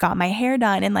and like got my hair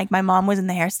done and like my mom was in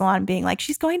the hair salon being like,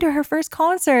 she's going to her first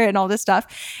concert and all this stuff.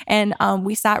 And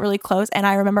we sat really close and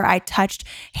I remember I touched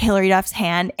Hilary Duff's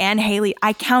hand and I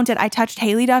touched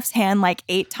Haley Duff's hand like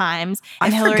 8 times.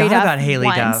 And I Hilary forgot Duff about Haley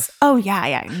once. Duff. Oh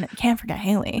yeah. Can't forget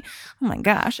Haley. Oh my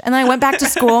gosh. And then I went back to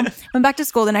school,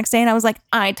 the next day and I was like,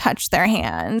 I touched their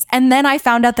hands. And then I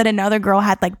found out that another girl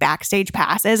had like backstage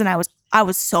passes and I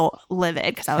was so livid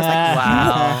because I was like,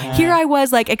 Wow. here I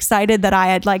was like excited that I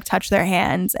had like touched their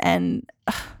hands and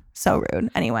so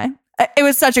rude. Anyway, it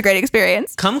was such a great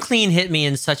experience. Come Clean hit me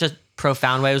in such a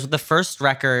profound way. It was the first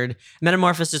record.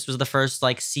 Metamorphosis was the first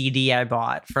like CD I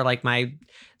bought for like my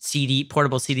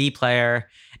portable CD player.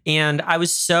 And I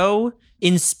was so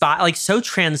inspired, like so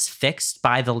transfixed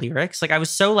by the lyrics. Like I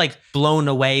was so like blown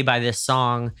away by this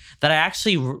song that I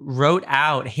actually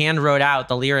hand wrote out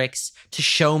the lyrics to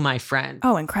show my friend.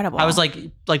 Oh, incredible. I was like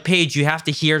Paige, you have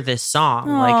to hear this song.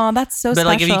 oh, Like, that's so but special.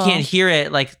 like if you can't hear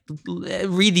it, like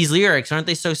read these lyrics. Aren't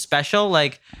they so special?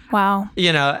 Like, Wow.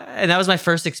 you know, and that was my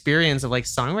first experience of like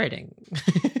songwriting.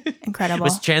 Incredible.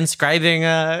 was transcribing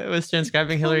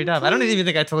Hilary Duff. I don't even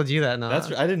think I told you that. No,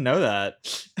 I didn't know that.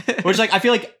 Which like I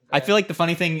feel like the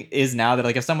funny thing is now that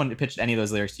like if someone pitched any of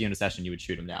those lyrics to you in a session, you would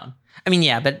shoot them down. I mean,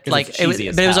 yeah, but 'Cause like it's it was, cheesy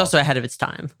as but it was hell. also ahead of its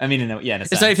time. I mean, in a If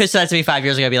sense. somebody pitched that to me 5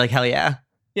 years ago, I'd be like, hell yeah.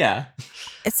 Yeah.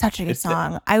 It's such a good It's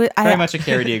song. Very much a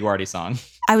Carrie Diaguardi song.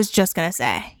 I was just gonna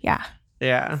say, yeah,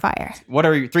 Yeah. fire. What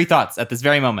are your 3 thoughts at this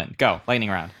very moment? Go, lightning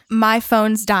round. My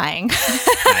phone's dying. Nice.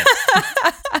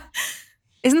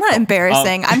 Isn't that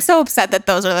embarrassing? I'm so upset that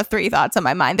those are the 3 thoughts on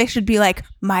my mind. They should be like,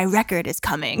 my record is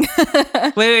coming.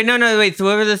 Wait, no, wait. So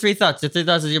what were the 3 thoughts? The 3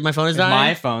 thoughts is my phone is dying.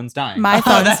 My phone's dying. My Oh,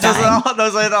 phone's that's dying.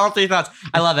 those are all 3 thoughts.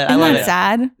 I love it. I Isn't love that it.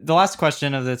 sad? The last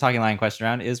question of the Talking Lion question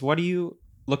round is, what are you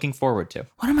looking forward to?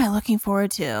 What am I looking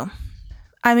forward to?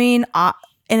 I mean,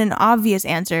 in an obvious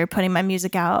answer, putting my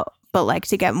music out, but like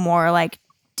to get more like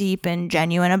deep and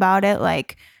genuine about it.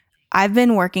 Like I've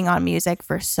been working on music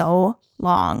for so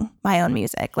long, my own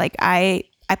music. Like I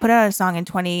put out a song in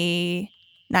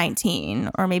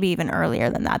 2019 or maybe even earlier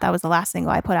than that. That was the last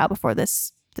single I put out before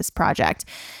this project.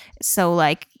 So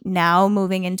like now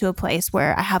moving into a place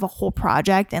where I have a whole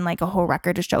project and like a whole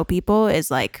record to show people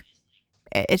is like,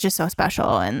 it's just so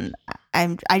special and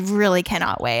I really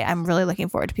cannot wait. I'm really looking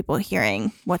forward to people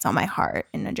hearing what's on my heart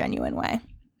in a genuine way.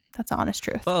 That's the honest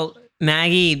truth. Well,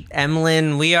 Maggie,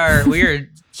 Emlyn, we are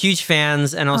huge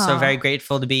fans and also Aw. very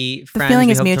grateful to be The friends. feeling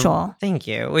We is hope to- mutual. Thank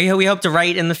you. We hope to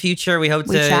write in the future. We hope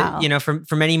We to, shall. you know, for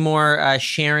many more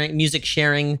music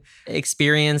sharing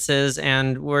experiences,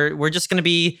 and we're just going to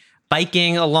be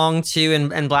biking along to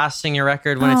and blasting your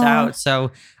record when it's Aw. out.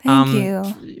 So Thank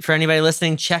you. for anybody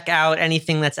listening, check out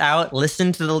anything that's out.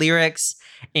 Listen to the lyrics.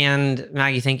 And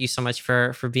Maggie, thank you so much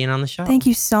for being on the show. Thank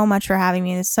you so much for having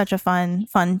me. It's such a fun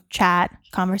chat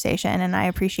conversation. And I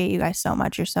appreciate you guys so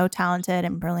much. You're so talented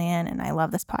and brilliant. And I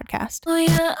love this podcast. Oh,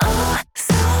 yeah, oh,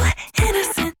 so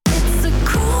innocent. It's a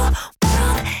cruel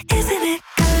world, isn't it?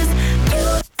 'Cause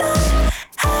you thought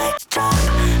I'd drop,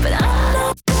 but I'm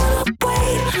not gonna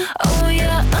wait. Oh,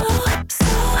 yeah, oh, so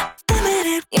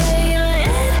limited. Yeah, you're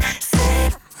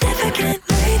insignificant,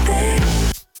 maybe.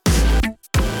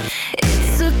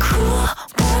 It's a cruel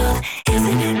world,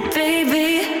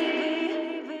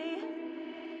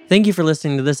 Thank you for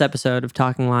listening to this episode of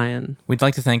Talking Lion. We'd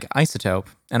like to thank Isotope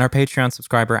and our Patreon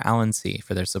subscriber Alan C.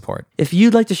 for their support. If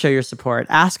you'd like to show your support,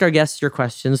 ask our guests your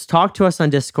questions, talk to us on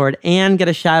Discord, and get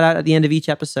a shout out at the end of each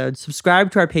episode,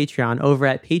 subscribe to our Patreon over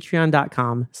at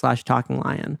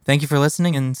patreon.com/talkinglion. Thank you for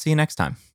listening and see you next time.